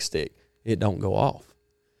that bang stick. It don't go off.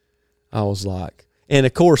 I was like... And,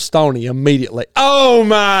 of course, Stoney immediately, oh,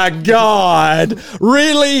 my God,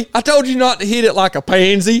 really? I told you not to hit it like a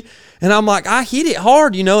pansy. And I'm like, I hit it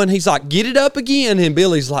hard, And he's like, get it up again. And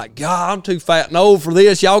Billy's like, God, I'm too fat and old for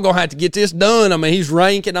this. Y'all going to have to get this done. I mean, he's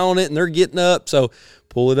ranking on it, and they're getting up. So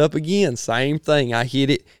pull it up again. Same thing. I hit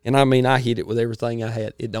it. And, I hit it with everything I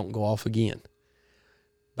had. It don't go off again.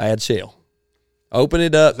 Bad shell. Open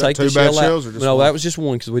it up, take the shell out. No, that was just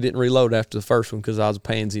one because we didn't reload after the first one because I was a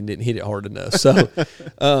pansy and didn't hit it hard enough. So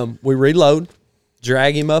we reload,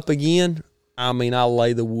 drag him up again. I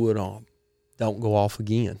lay the wood on him. Don't go off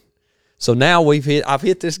again. So now I've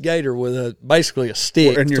hit this gator with basically a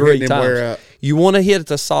stick and 3 times. You want to hit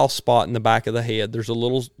the soft spot in the back of the head. There's a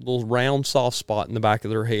little round soft spot in the back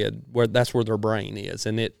of their head that's where their brain is,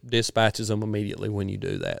 and it dispatches them immediately when you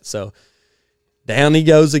do that. So down he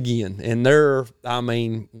goes again, and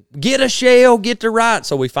get a shell, get the right.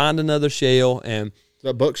 So we find another shell, and is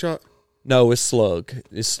that buckshot? No, it's slug.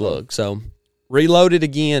 It's slug. So reload it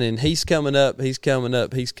again, and he's coming up,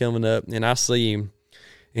 and I see him,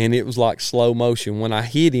 and it was like slow motion. When I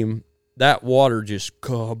hit him, that water just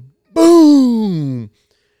kaboom.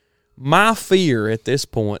 My fear at this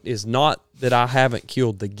point is not that I haven't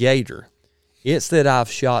killed the gator. It's that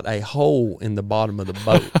I've shot a hole in the bottom of the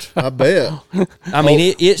boat. I bet.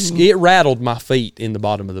 It rattled my feet in the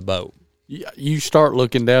bottom of the boat. You start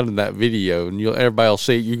looking down in that video, and everybody will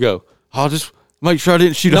see it. You go, I'll just make sure I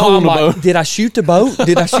didn't shoot a hole in the boat. Did I shoot the boat?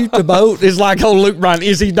 It's like, oh, Luke Bryan,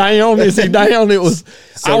 is he down? Is he down?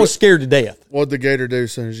 I was scared to death. What'd the gator do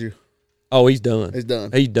as soon as you? Oh, he's done. He's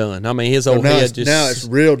done. His old head just... Now it's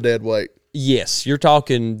real dead weight. Yes, you're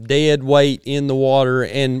talking dead weight in the water,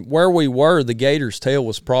 and where we were, the gator's tail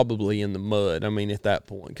was probably in the mud. At that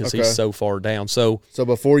point, because he's so far down. So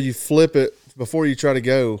before you flip it, before you try to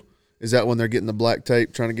go, is that when they're getting the black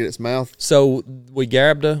tape, trying to get its mouth? So we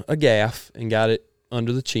grabbed a gaff and got it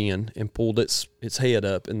under the chin and pulled its head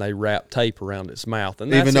up, and they wrapped tape around its mouth.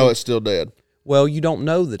 And even though it's still dead? Well, you don't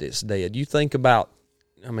know that it's dead. You think about,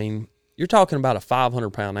 you're talking about a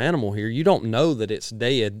 500-pound animal here. You don't know that it's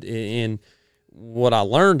dead. And what I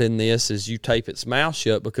learned in this is you tape its mouth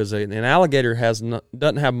shut because an alligator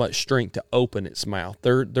doesn't have much strength to open its mouth.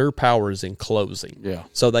 Their power is in closing. Yeah.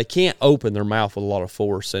 So they can't open their mouth with a lot of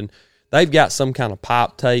force. And they've got some kind of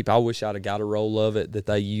pipe tape. I wish I'd have got a roll of it that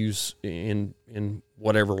they use in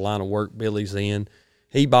whatever line of work Billy's in.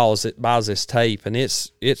 He buys this tape, and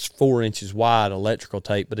it's 4 inches wide, electrical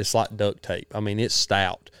tape, but it's like duct tape. It's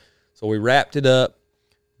stout. So we wrapped it up,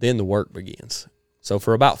 then the work begins. So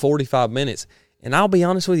for about 45 minutes, and I'll be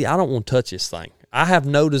honest with you, I don't want to touch this thing. I have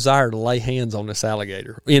no desire to lay hands on this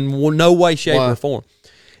alligator in no way, shape, or form.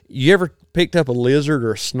 You ever picked up a lizard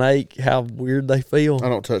or a snake, how weird they feel? I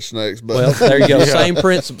don't touch snakes. But well, there you go.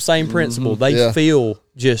 Same principle. They feel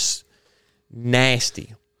just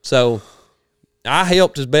nasty. So I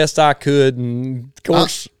helped as best I could, and of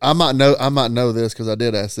course I might know this because I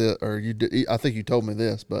did ask it, or you did, I think you told me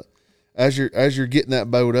this, but as you're getting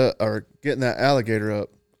that boat up or getting that alligator up,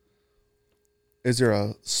 is there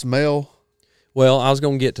a smell? Well, I was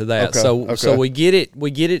going to get to that. Okay. So we get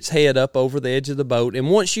its head up over the edge of the boat, and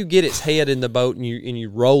once you get its head in the boat and you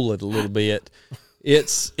roll it a little bit,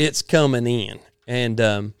 it's coming in,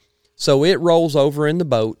 and so it rolls over in the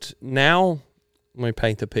boat. Now let me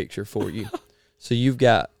paint the picture for you. So you've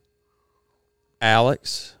got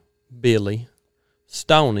Alex, Billy,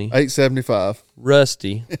 Stoney, 875,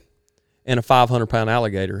 Rusty, and a 500-pound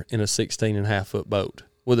alligator in a 16.5-foot boat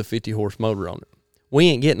with a 50-horse motor on it. We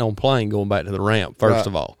ain't getting on plane going back to the ramp, first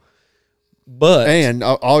of all. And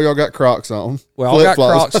all y'all got Crocs on. Well, I got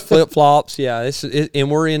Crocs, flip-flops. Yeah,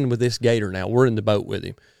 and we're in with this gator now. We're in the boat with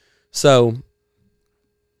him. So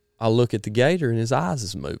I look at the gator, and his eyes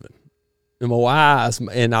is moving. And my eyes,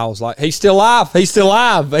 and I was like, he's still alive. He's still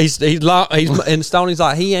alive. He's and Stoney's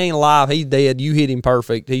like, he ain't alive. He's dead. You hit him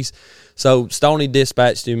perfect. So Stoney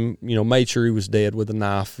dispatched him, made sure he was dead with a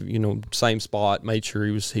knife, same spot, made sure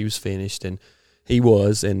he was finished, and he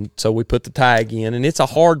was. And so we put the tag in, and it's a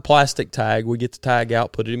hard plastic tag. We get the tag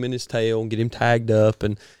out, put him in his tail, and get him tagged up,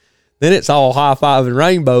 and then it's all high-fiving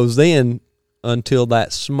rainbows then until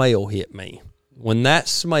that smell hit me. When that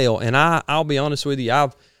smell, and I'll be honest with you,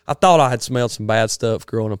 I thought I had smelled some bad stuff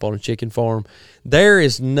growing up on a chicken farm. There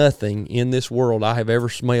is nothing in this world I have ever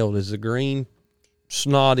smelled as a green,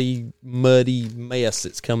 snotty, muddy mess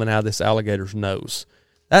that's coming out of this alligator's nose.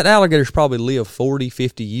 That alligator's probably lived 40,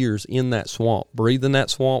 50 years in that swamp, breathing that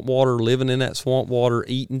swamp water, living in that swamp water,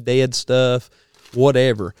 eating dead stuff,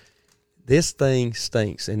 whatever. This thing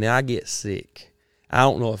stinks, and I get sick. I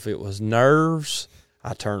don't know if it was nerves.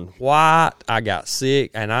 I turned white. I got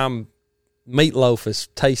sick, and meatloaf is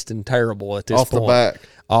tasting terrible at this point.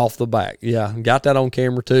 Off the back. Yeah. Got that on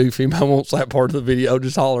camera too. If anybody wants that part of the video,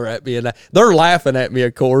 just holler at me. And they're laughing at me,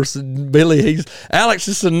 of course. And Billy, Alex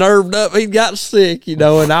is so nerved up. He got sick, and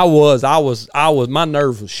I was, my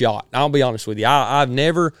nerves was shot. I'll be honest with you. I've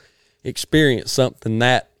never experienced something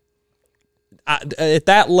at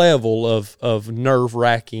that level of nerve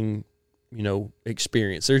wracking,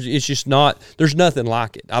 experience. There's nothing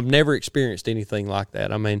like it. I've never experienced anything like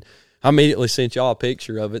that. I mean, I immediately sent y'all a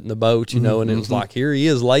picture of it in the boat, and it was like, here he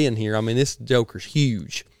is laying here. I mean, this joker's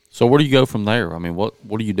huge. So where do you go from there? I mean, what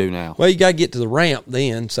do you do now? Well, you got to get to the ramp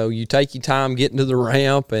then. So you take your time getting to the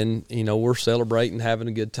ramp, and, we're celebrating, having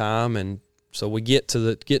a good time. And so we get to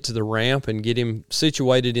the ramp and get him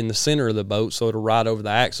situated in the center of the boat so it'll ride over the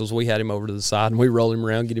axles. We had him over to the side, and we roll him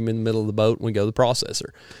around, get him in the middle of the boat, and we go to the processor.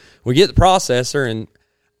 We get the processor, and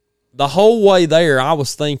the whole way there, I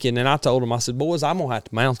was thinking, and I told him, I said, boys, I'm going to have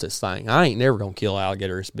to mount this thing. I ain't never going to kill an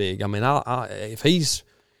alligator this big. I mean, if he's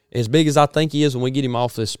as big as I think he is when we get him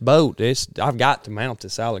off this boat, I've got to mount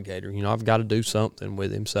this alligator. I've got to do something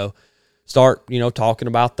with him. So start, talking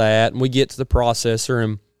about that, and we get to the processor,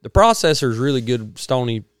 and the processor is really good.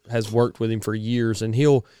 Stoney has worked with him for years, and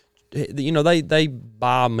he'll, they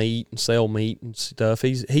buy meat and sell meat and stuff.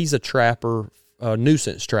 He's a trapper, a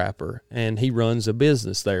nuisance trapper, and he runs a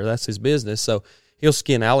business there. That's his business. So he'll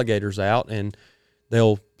skin alligators out, and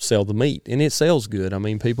they'll sell the meat, and it sells good. I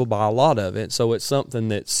mean, people buy a lot of it, so it's something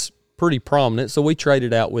that's pretty prominent. So we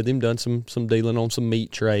traded out with him, done some dealing on some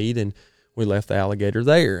meat trade, and we left the alligator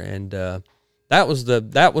there. And that was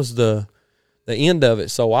the end of it.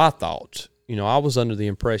 So I thought, I was under the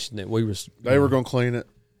impression that they were going to clean it.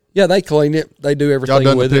 Yeah, they clean it. They do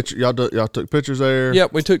everything with it. Y'all took pictures there?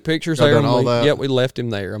 Yep, we took pictures y'all there. Done all that? Yep, we left him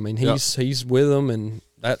there. I mean, he's with them, and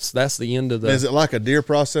that's the end of the... Is it like a deer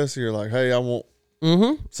processor? You're like, hey, I want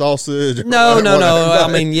sausage? No.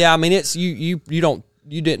 I mean, it's you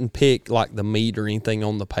didn't pick like the meat or anything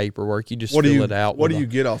on the paperwork. You just fill it out. What do you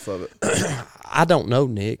get off of it? I don't know,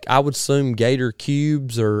 Nick. I would assume gator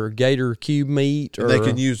cubes or gator cube meat. They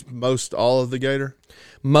can use all of the gator?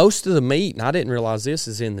 Most of the meat, and I didn't realize this,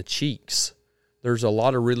 is in the cheeks. There's a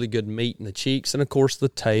lot of really good meat in the cheeks, and of course the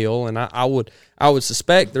tail. And I would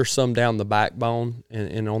suspect there's some down the backbone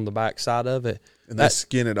and on the back side of it. And they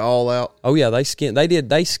skin it all out. Oh yeah, they skin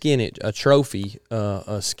it a trophy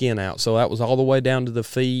skin out. So that was all the way down to the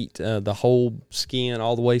feet, the whole skin,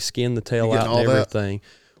 all the way skin the tail out and everything. That?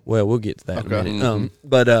 Well, we'll get to that in a minute.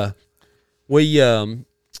 But we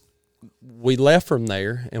left from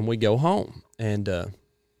there and we go home, and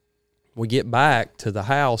we get back to the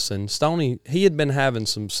house, and Stoney, he had been having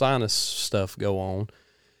some sinus stuff go on,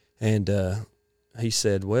 and he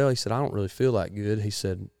said, I don't really feel that good. He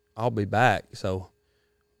said, I'll be back. So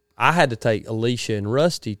I had to take Alicia and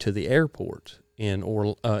Rusty to the airport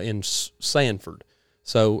in Sanford.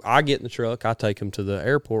 So I get in the truck, I take them to the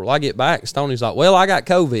airport. Well, I get back, Stoney's like, I got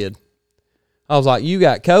COVID. I was like, you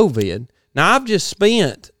got COVID? Now, I've just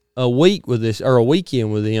spent a weekend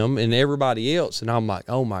with him and everybody else, and I'm like,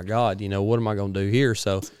 oh my God, what am I going to do here?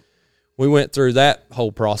 So we went through that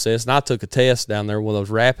whole process, and I took a test down there, one of those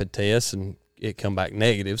rapid tests, and it come back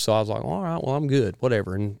negative. So I was like, all right, well, I'm good,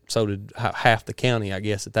 whatever. And so did half the county, I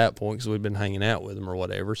guess, at that point, because we'd been hanging out with them or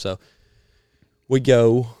whatever. So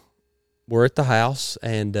we're at the house,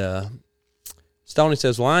 and Stoney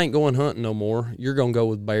says, well, I ain't going hunting no more. You're going to go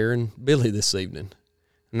with Bear and Billy this evening.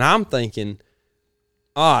 And I'm thinking,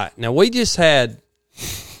 all right, now we just had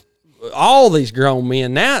all these grown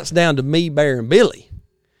men. Now it's down to me, Bear, and Billy.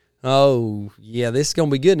 Oh, yeah, this is going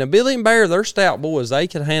to be good. Now, Billy and Bear, they're stout boys. They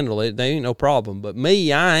can handle it. They ain't no problem. But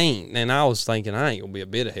me, I ain't. And I was thinking I ain't going to be a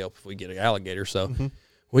bit of help if we get an alligator. So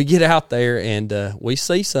we get out there, and we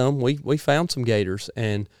see some. We found some gators,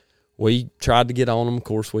 and we tried to get on them. Of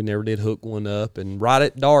course, we never did hook one up. And right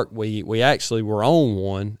at dark, we actually were on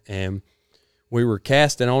one, and we were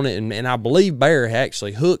casting on it. And I believe Bear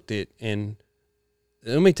actually hooked it. And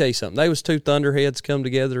let me tell you something. They was two thunderheads come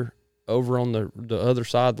together over on the other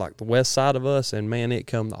side, like the west side of us, and man, it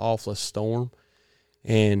come the awfulest storm.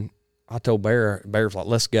 And I told Bear's like,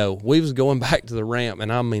 let's go. We was going back to the ramp,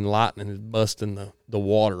 and I mean, lightning is busting the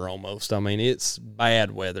water almost. I mean, it's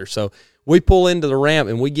bad weather. So we pull into the ramp,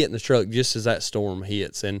 and we get in the truck just as that storm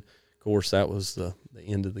hits. And of course, that was the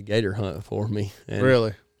end of the gator hunt for me. And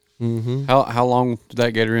really? Mm-hmm. How long did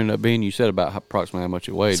that gator end up being? You said about approximately how much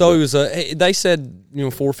it weighed. So it was they said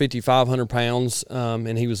 450, 500 pounds,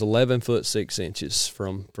 and he was 11 foot 6 inches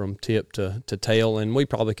from tip to tail, and we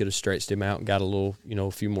probably could have stretched him out and got a little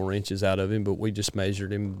a few more inches out of him, but we just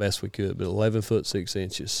measured him the best we could. But 11 foot 6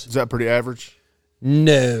 inches. Is that pretty average?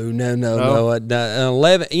 No.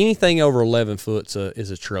 11, anything over 11 foot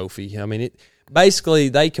is a trophy. I mean, basically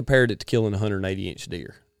they compared it to killing a 180-inch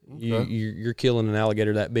deer. Okay. You're killing an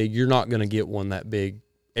alligator that big. You're not going to get one that big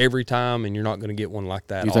every time, and you're not going to get one like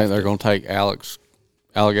that. You think they're going to take Alex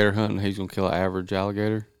alligator hunting? He's going to kill an average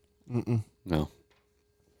alligator? No.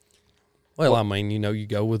 Well, I mean, you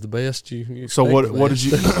go with the best. So what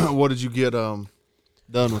did you get done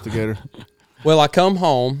with the gator? Well, I come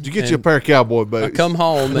home. Did you get you a pair of cowboy boots? I come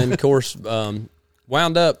home and of course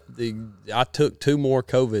wound up. I took 2 more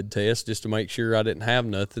COVID tests just to make sure I didn't have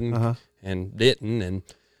nothing, and didn't. And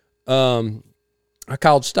I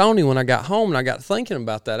called Stoney when I got home, and I got thinking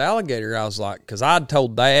about that alligator. I was like, because I'd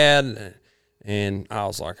told Dad, and I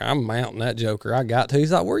was like, I'm mounting that joker. I got to.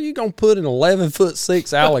 He's like, where are you going to put an 11 foot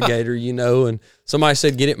 6 alligator, And somebody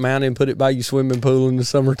said, get it mounted and put it by your swimming pool in the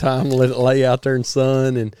summertime and let it lay out there in the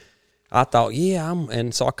sun. And I thought,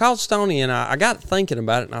 and so I called Stoney, and I got thinking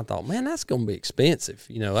about it, and I thought, man, that's going to be expensive.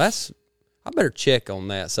 I better check on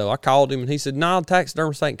that. So I called him, and he said, no,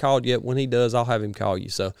 taxidermist ain't called yet. When he does, I'll have him call you.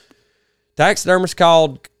 So taxidermist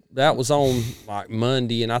called. That was on like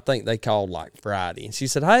Monday, and I think they called like Friday. And she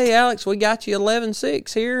said, hey, Alex, we got you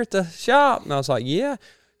 11.6 here at the shop. And I was like, yeah.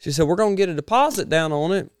 She said, we're going to get a deposit down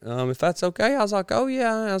on it, if that's okay. I was like, oh,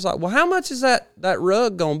 yeah. And I was like, well, how much is that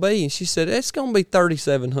rug going to be? And she said, it's going to be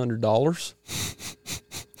 $3,700.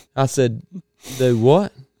 I said, do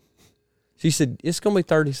what? She said, it's going to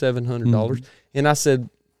be $3,700. And I said,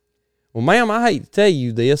 well, ma'am, I hate to tell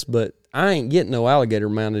you this, but I ain't getting no alligator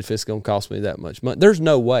mounted if it's going to cost me that much money. There's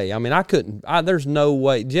no way. I mean, there's no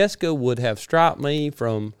way. Jessica would have striped me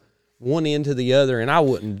from one end to the other, and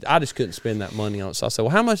I just couldn't spend that money on it. So I said, well,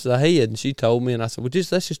 how much is the head? And she told me, and I said, well,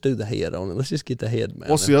 let's just do the head on it. Let's just get the head mounted.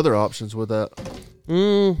 What's the other options with that?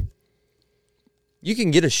 You can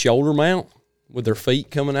get a shoulder mount with their feet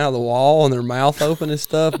coming out of the wall and their mouth open and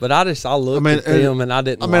stuff. But I looked at them, and I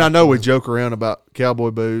didn't. I know we joke around about cowboy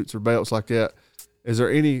boots or belts like that. Is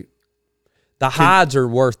there any? The hides are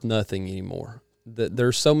worth nothing anymore.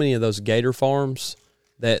 There's so many of those gator farms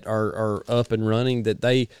that are up and running that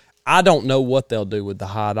I don't know what they'll do with the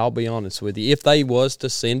hide. I'll be honest with you. If they was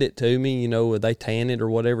to send it to me, they tan it or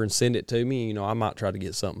whatever and send it to me, I might try to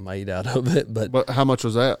get something made out of it. But how much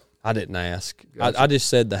was that? I didn't ask. Gotcha. I just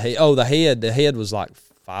said the head. Oh, the head was like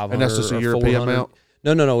 $500. And that's just a European mount?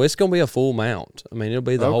 No. It's going to be a full mount. I mean, it'll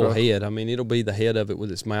be the whole head. I mean, it'll be the head of it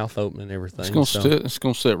with its mouth open and everything. It's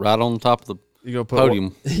going to sit right on top of the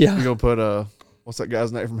podium. Yeah. You're going to put what's that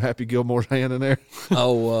guy's name from Happy Gilmore's hand in there?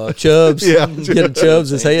 Oh, Chubbs. Yeah. Get a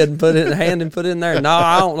Chubbs' head and put it in the hand and put it in there. No,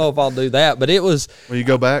 I don't know if I'll do that, but it was. Will you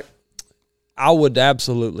go back? I would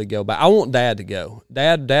absolutely go back. I want Dad to go.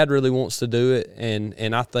 Dad really wants to do it,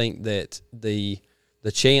 and I think that the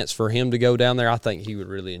chance for him to go down there, I think he would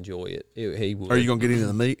really enjoy it. He would. Are you going to get into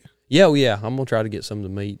the meat? Yeah. I'm going to try to get some of the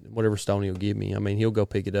meat, whatever Stoney will give me. I mean, he'll go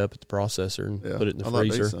pick it up at the processor and put it in the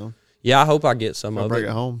freezer. Yeah, I hope I get some of it. Bring it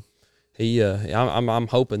home. I'm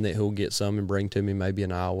hoping that he'll get some and bring to me maybe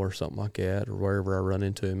an Iowa or something like that, or wherever I run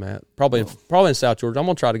into him at. Probably in South Georgia. I'm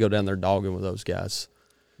going to try to go down there dogging with those guys.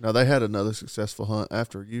 Now, they had another successful hunt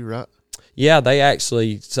after you, right? Yeah, they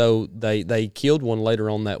actually, so they killed one later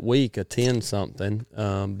on that week, a 10-something.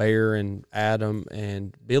 Bear and Adam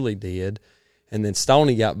and Billy did. And then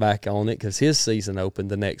Stoney got back on it because his season opened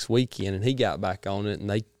the next weekend, and he got back on it.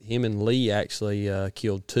 And him and Lee actually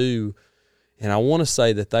killed 2. And I want to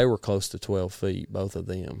say that they were close to 12 feet, both of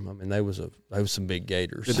them. I mean, they was some big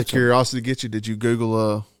gators. Did the curiosity get you? Did you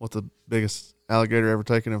Google what the biggest alligator ever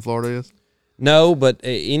taken in Florida is? No, but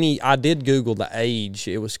I did Google the age.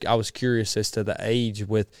 I was curious as to the age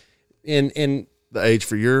with, and the age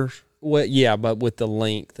for yours. Well, yeah, but with the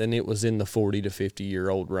length, and it was in the 40 to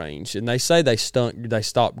 50-year-old range. And they say they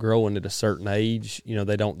stop growing at a certain age. You know,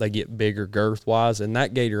 they get bigger girth wise, and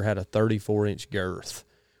that gator had a 34-inch girth,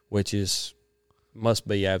 which must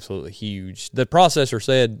be absolutely huge. The processor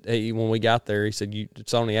said when we got there, he said,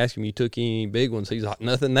 Sonny asked him, you took any big ones? He's like,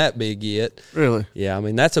 nothing that big yet. Really? Yeah, I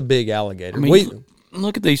mean, that's a big alligator. I mean,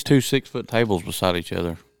 look at these 2 6-foot tables beside each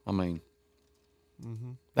other. I mean,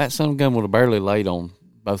 that son of a gun would have barely laid on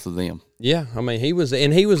both of them. Yeah, I mean, he was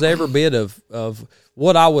every bit of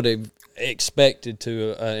what I would have expected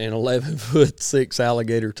to an 11'6"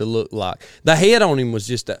 alligator to look like. The head on him was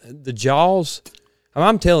just the jaws.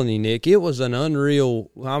 I'm telling you, Nick, it was an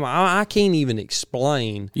unreal. I can't even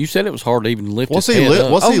explain. You said it was hard to even lift. What's his he? head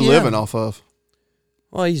up. What's he living off of?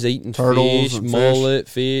 Well, he's eating turtles, fish, mullet,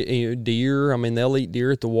 fish, deer. I mean, they'll eat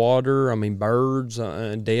deer at the water. I mean, birds,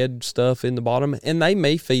 dead stuff in the bottom, and they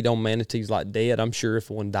may feed on manatees like dead. I'm sure if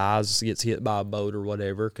one dies, gets hit by a boat or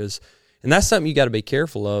whatever, and that's something you got to be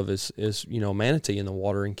careful of is manatee in the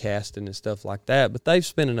water and casting and stuff like that. But they've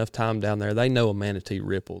spent enough time down there. They know a manatee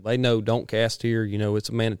ripple. They know don't cast here. You know, it's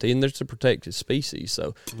a manatee, and it's a protected species.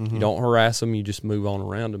 So you don't harass them. You just move on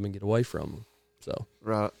around them and get away from them. So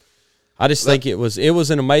right. I just think it was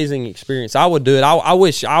an amazing experience. I would do it. I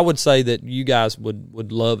wish I would say that you guys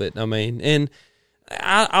would love it. I mean, and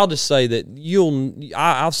I'll just say that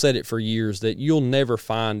I've said it for years that you'll never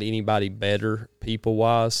find anybody better people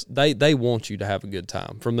wise. They want you to have a good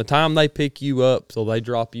time from the time they pick you up till they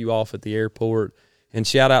drop you off at the airport. And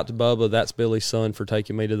shout out to Bubba, that's Billy's son, for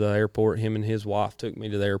taking me to the airport. Him and his wife took me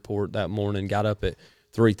to the airport that morning. Got up at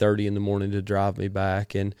 3:30 in the morning to drive me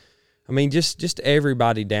back. And I mean, just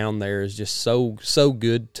everybody down there is just so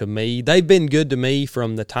good to me. They've been good to me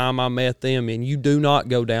from the time I met them, and you do not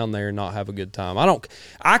go down there and not have a good time.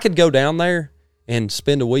 I could go down there and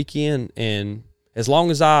spend a weekend, and as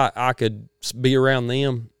long as I could be around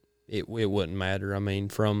them, it wouldn't matter. I mean,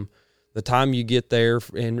 from the time you get there,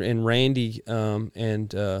 and Randy and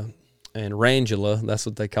Rangela, that's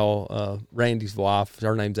what they call Randy's wife.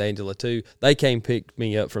 Her name's Angela too. They came pick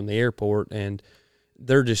me up from the airport, and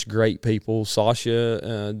they're just great people.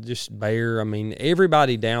 Sasha, just Bear. I mean,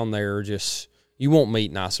 everybody down there are just, you won't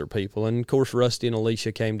meet nicer people. And, of course, Rusty and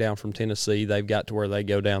Alicia came down from Tennessee. They've got to where they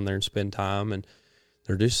go down there and spend time, and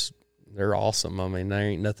they're awesome. I mean, there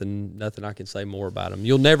ain't nothing I can say more about them.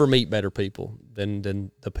 You'll never meet better people than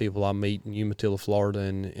the people I meet in Umatilla, Florida,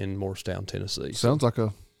 and in Morristown, Tennessee. Sounds like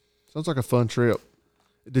a fun trip.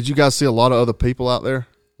 Did you guys see a lot of other people out there?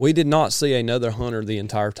 We did not see another hunter the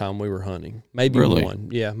entire time we were hunting. Maybe really? One.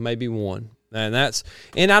 Yeah, maybe one. And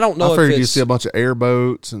I don't know I figured if you see a bunch of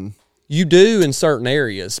airboats and you do in certain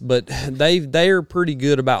areas, but they're pretty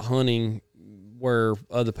good about hunting where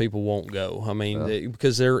other people won't go. I mean,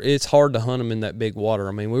 because it's hard to hunt them in that big water.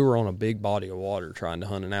 I mean, we were on a big body of water trying to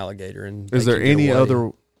hunt an alligator. And is there any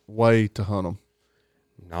other way to hunt them?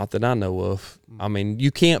 Not that I know of. I mean, you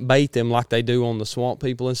can't bait them like they do on the Swamp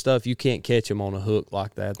People and stuff. You can't catch them on a hook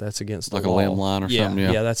like that. That's against the law. Like a limb line or something?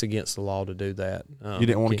 Yeah, that's against the law to do that. You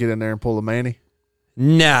didn't want to get in there and pull a Manny?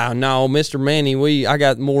 No, Mr. Manny, I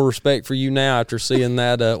got more respect for you now after seeing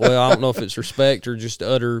that. Well, I don't know if it's respect or just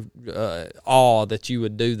utter awe that you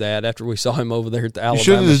would do that after we saw him over there at the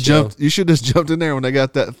Alabama show. You should have just jumped in there when they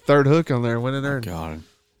got that third hook on there and went in there and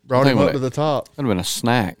brought him up to the top. That would have been a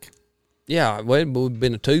snack. Yeah, well, it would have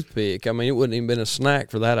been a toothpick. I mean, it wouldn't even been a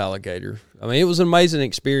snack for that alligator. I mean, it was an amazing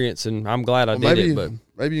experience, and I'm glad I did it. But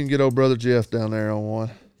maybe you can get old brother Jeff down there on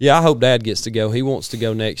one. Yeah, I hope Dad gets to go. He wants to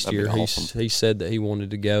go next year. Awesome. He said that he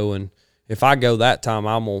wanted to go, and if I go that time,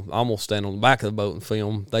 I'm gonna stand on the back of the boat and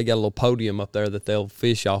film. They got a little podium up there that they'll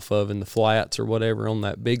fish off of in the flats or whatever on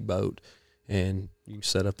that big boat, and you can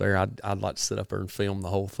sit up there. I'd like to sit up there and film the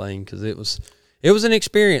whole thing because it was an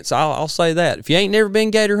experience. I'll say that. If you ain't never been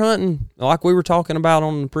gator hunting, like we were talking about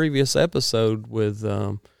on the previous episode with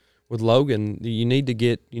Logan, you need to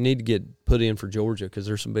get put in for Georgia because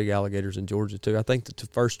there's some big alligators in Georgia too. I think the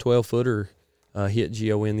first 12-footer hit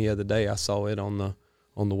GON the other day. I saw it on the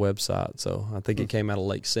website. So I think it came out of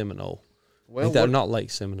Lake Seminole. Well, not Lake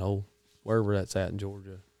Seminole, wherever that's at in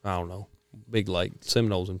Georgia. I don't know. Big lake.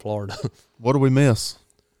 Seminole's in Florida. What did we miss?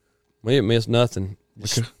 We didn't miss nothing.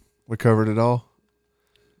 We covered it all.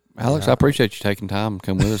 Alex, I appreciate you taking time to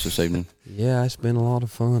come with us this evening. Yeah, it's been a lot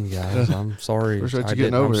of fun, guys. I'm sorry. Appreciate you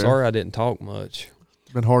getting over I'm here. sorry I didn't talk much.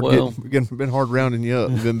 Been hard been hard rounding you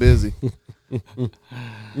up. You've been busy.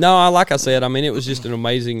 No, like I said, I mean, it was just an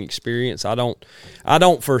amazing experience. I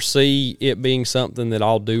don't foresee it being something that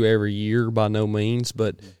I'll do every year by no means,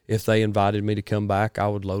 but if they invited me to come back, I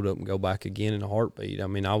would load up and go back again in a heartbeat. I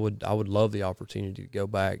mean, I would love the opportunity to go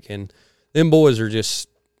back. And them boys are just,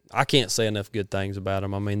 I can't say enough good things about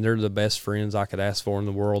them. I mean, they're the best friends I could ask for in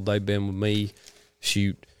the world. They've been with me.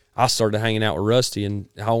 Shoot, I started hanging out with Rusty, and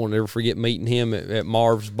I won't ever forget meeting him at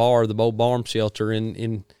Marv's Bar, the old bomb shelter.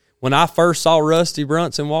 And when I first saw Rusty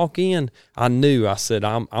Brunson walk in, I said,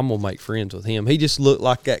 I'm going to make friends with him. He just looked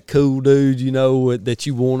like that cool dude, you know, that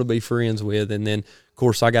you want to be friends with. And then, of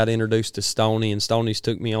course, I got introduced to Stoney, and Stoney's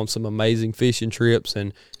took me on some amazing fishing trips,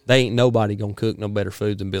 and they ain't nobody going to cook no better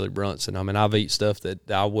food than Billy Brunson. I mean, I've eaten stuff that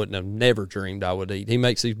I wouldn't have never dreamed I would eat. He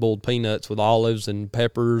makes these boiled peanuts with olives and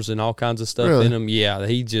peppers and all kinds of stuff in them. Yeah,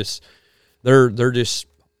 they're just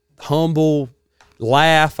humble,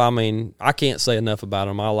 laugh. I mean, I can't say enough about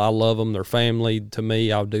them. I love them. They're family to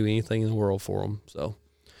me. I'll do anything in the world for them. So,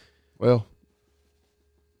 well,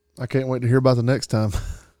 I can't wait to hear about the next time.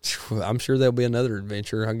 I'm sure there'll be another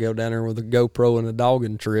adventure. I go down there with a GoPro and a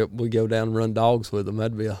dogging trip. We go down and run dogs with them.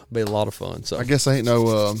 That'd be a lot of fun. So I guess ain't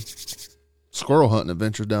no squirrel hunting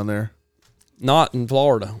adventures down there. Not in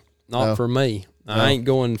Florida. Not for me. No. I ain't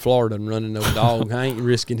going to Florida and running no dog. I ain't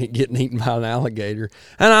risking it getting eaten by an alligator.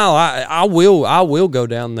 And I will go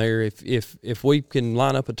down there if we can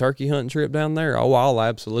line up a turkey hunting trip down there. Oh, I'll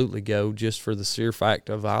absolutely go, just for the sheer fact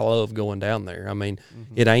of I love going down there. I mean,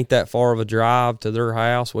 it ain't that far of a drive to their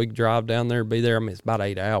house. We can drive down there, be there. I mean, it's about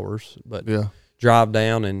 8 hours, but drive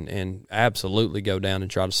down and absolutely go down and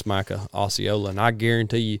try to smack a Osceola. And I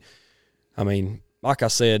guarantee you, I mean, like I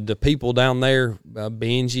said, the people down there,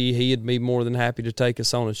 Benji, he'd be more than happy to take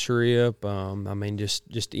us on a trip. I mean,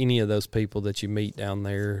 just any of those people that you meet down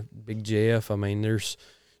there, Big Jeff. I mean, there's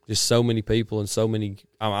just so many people and so many.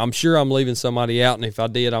 I'm sure I'm leaving somebody out, and if I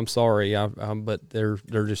did, I'm sorry. But they're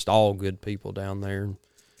just all good people down there.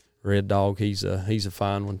 Red Dog, he's a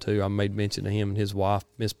fine one too. I made mention to him and his wife,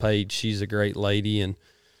 Miss Page. She's a great lady, and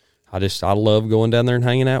I love going down there and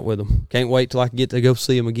hanging out with them. Can't wait till I can get to go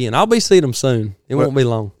see them again. I'll be seeing them soon. It won't be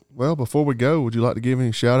long. Well, before we go, would you like to give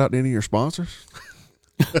any shout out to any of your sponsors?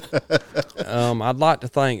 I'd like to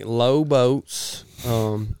thank Low Boats,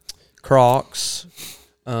 Crocs.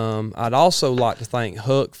 I'd also like to thank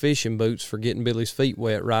Huck Fishing Boots for getting Billy's feet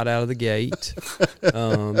wet right out of the gate.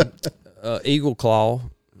 Eagle Claw,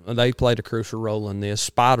 they played a crucial role in this.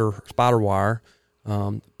 Spider Wire,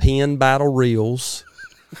 Penn Battle Reels,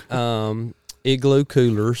 Igloo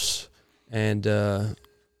Coolers, and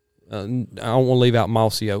I don't want to leave out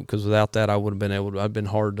Mossy Oak, because without that I would have been able to. I'd been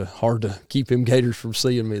hard to keep him gators from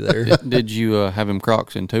seeing me there. Did you have him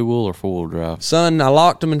Crocs in 2-wheel or 4-wheel drive? Son, I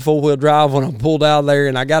locked him in 4-wheel drive when I pulled out of there,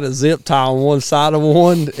 and I got a zip tie on one side of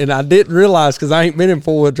one, and I didn't realize, because I ain't been in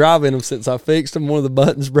 4-wheel drive in them since I fixed them. One of the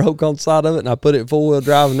buttons broke on the side of it, and I put it in 4-wheel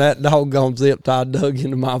drive, and that doggone zip tie dug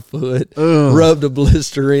into my foot, rubbed a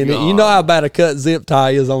blister in it. You know how bad a cut zip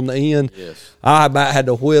tie is on the end? Yes. I about had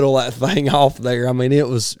to whittle that thing off there. I mean, it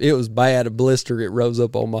was bad. A blister, it rose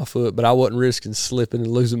up on my foot, but I wasn't risking slipping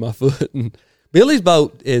and losing my foot. And Billy's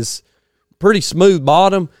boat is pretty smooth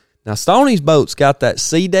bottom. Now, Stoney's boat's got that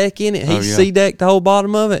sea deck in it. He sea decked the whole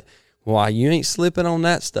bottom of it. Why, you ain't slipping on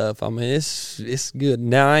that stuff. I mean, it's good.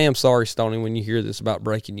 Now, I am sorry, Stoney, when you hear this about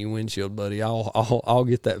breaking your windshield, buddy. I'll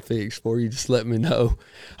get that fixed for you. Just let me know.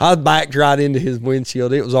 I backed right into his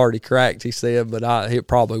windshield. It was already cracked, he said, but it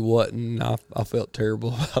probably wasn't. I felt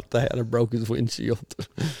terrible about that. I broke his windshield.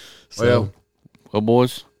 So, well,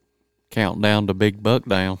 boys, count down to Big Buck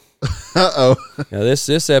Down. Uh-oh. Now, this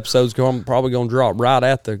episode's probably going to drop right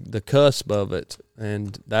at the cusp of it,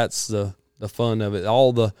 and that's the fun of it.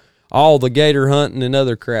 All the gator hunting and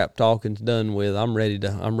other crap talking's done with. I'm ready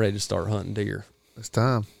to start hunting deer. It's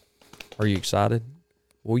time. Are you excited?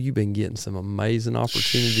 Well, you've been getting some amazing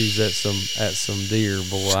opportunities at some deer,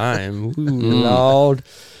 boy. I am. Lord,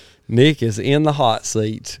 Nick is in the hot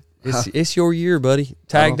seat. It's your year, buddy.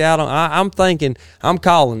 Tagged out on. I'm thinking. I'm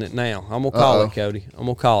calling it now. I'm gonna call it, Cody. I'm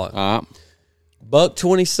gonna call it. All right. Buck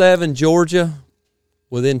 27, Georgia,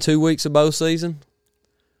 within 2 weeks of bow season.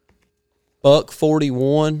 Buck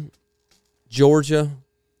 41, Georgia,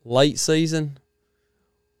 late season.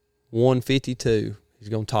 152. He's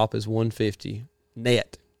gonna top his 150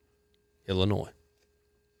 net. Illinois.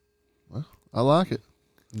 Well, I like it.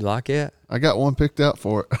 You like it? I got one picked out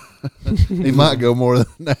for it. He might go more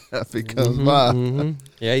than that if he comes by. Mm-hmm.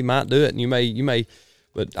 Yeah, he might do it, and you may.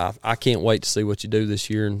 But I can't wait to see what you do this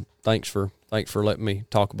year. And thanks for letting me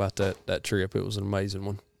talk about that trip. It was an amazing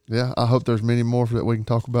one. Yeah, I hope there's many more that we can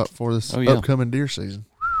talk about for this upcoming deer season.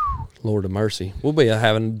 Lord of mercy. We'll be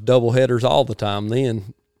having double headers all the time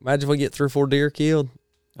then. Imagine if we get 3 or 4 deer killed.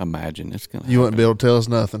 Imagine it's going to You wouldn't be able to tell us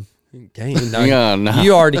nothing. No.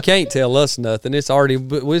 You already can't tell us nothing. It's already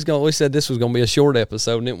we said this was going to be a short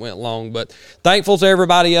episode and it went long. But thankful to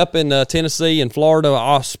everybody up in Tennessee and Florida,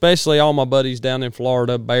 especially all my buddies down in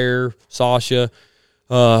Florida, Bear, Sasha,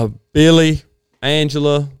 Billy,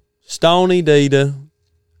 Angela, Stoney, Dita,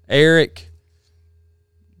 Eric,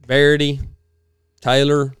 Verity,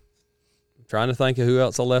 Taylor. I'm trying to think of who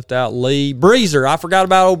else I left out. Lee, Breezer. I forgot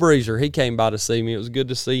about old Breezer. He came by to see me. It was good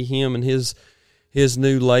to see him and his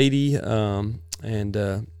new lady,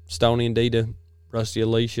 and Stoney and Dita, Rusty,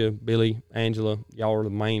 Alicia, Billy, Angela. Y'all are the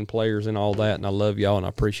main players in all that, and I love y'all, and I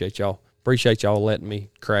appreciate y'all. Appreciate y'all letting me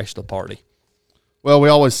crash the party. Well, we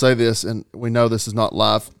always say this, and we know this is not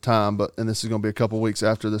live time, and this is going to be a couple weeks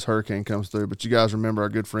after this hurricane comes through. But you guys remember our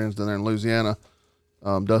good friends down there in Louisiana,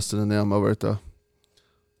 Dustin and them over at the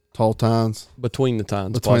Tall Tines. Between the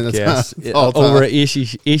Tines podcast. Over at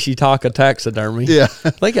Ishitaka Taxidermy. Yeah. I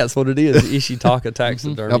think that's what it is, Ishitaka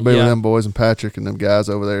Taxidermy. I'll be with them boys and Patrick and them guys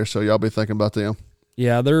over there, so y'all be thinking about them.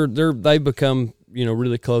 Yeah, they've become,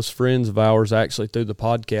 really close friends of ours actually through the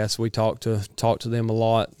podcast. We talk to them a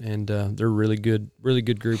lot, and they're really good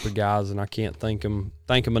group of guys, and I can't thank them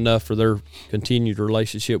enough for their continued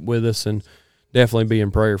relationship with us, and definitely be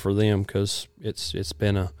in prayer for them because it's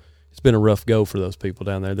been a rough go for those people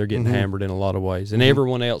down there. They're getting hammered in a lot of ways. And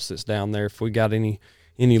everyone else that's down there, if we got any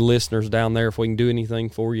listeners down there, if we can do anything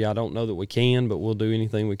for you, I don't know that we can, but we'll do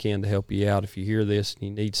anything we can to help you out. If you hear this and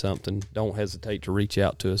you need something, don't hesitate to reach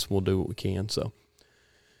out to us. We'll do what we can. So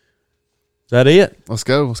is that it? Let's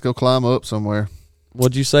go climb up somewhere.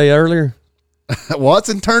 What'd you say earlier?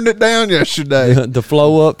 Watson turned it down yesterday. The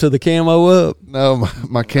flow up to the camo up? No,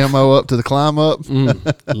 my camo up to the climb up.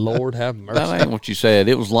 Lord have mercy. That ain't what you said.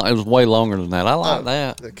 It was way longer than that. I like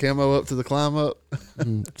that. The camo up to the climb up.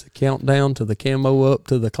 It's a countdown to the camo up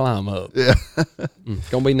to the climb up. Yeah. It's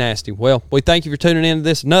going to be nasty. Well, we thank you for tuning in to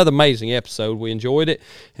this. Another amazing episode. We enjoyed it.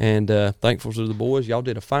 And thankful to the boys. Y'all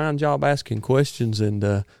did a fine job asking questions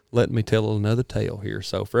and letting me tell another tale here.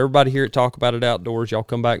 So for everybody here at Talk About It Outdoors, y'all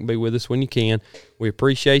come back and be with us when you can. We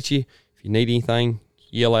appreciate you. If you need anything,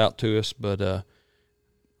 yell out to us. But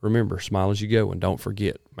remember, smile as you go, and don't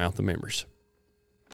forget, mouth the memories.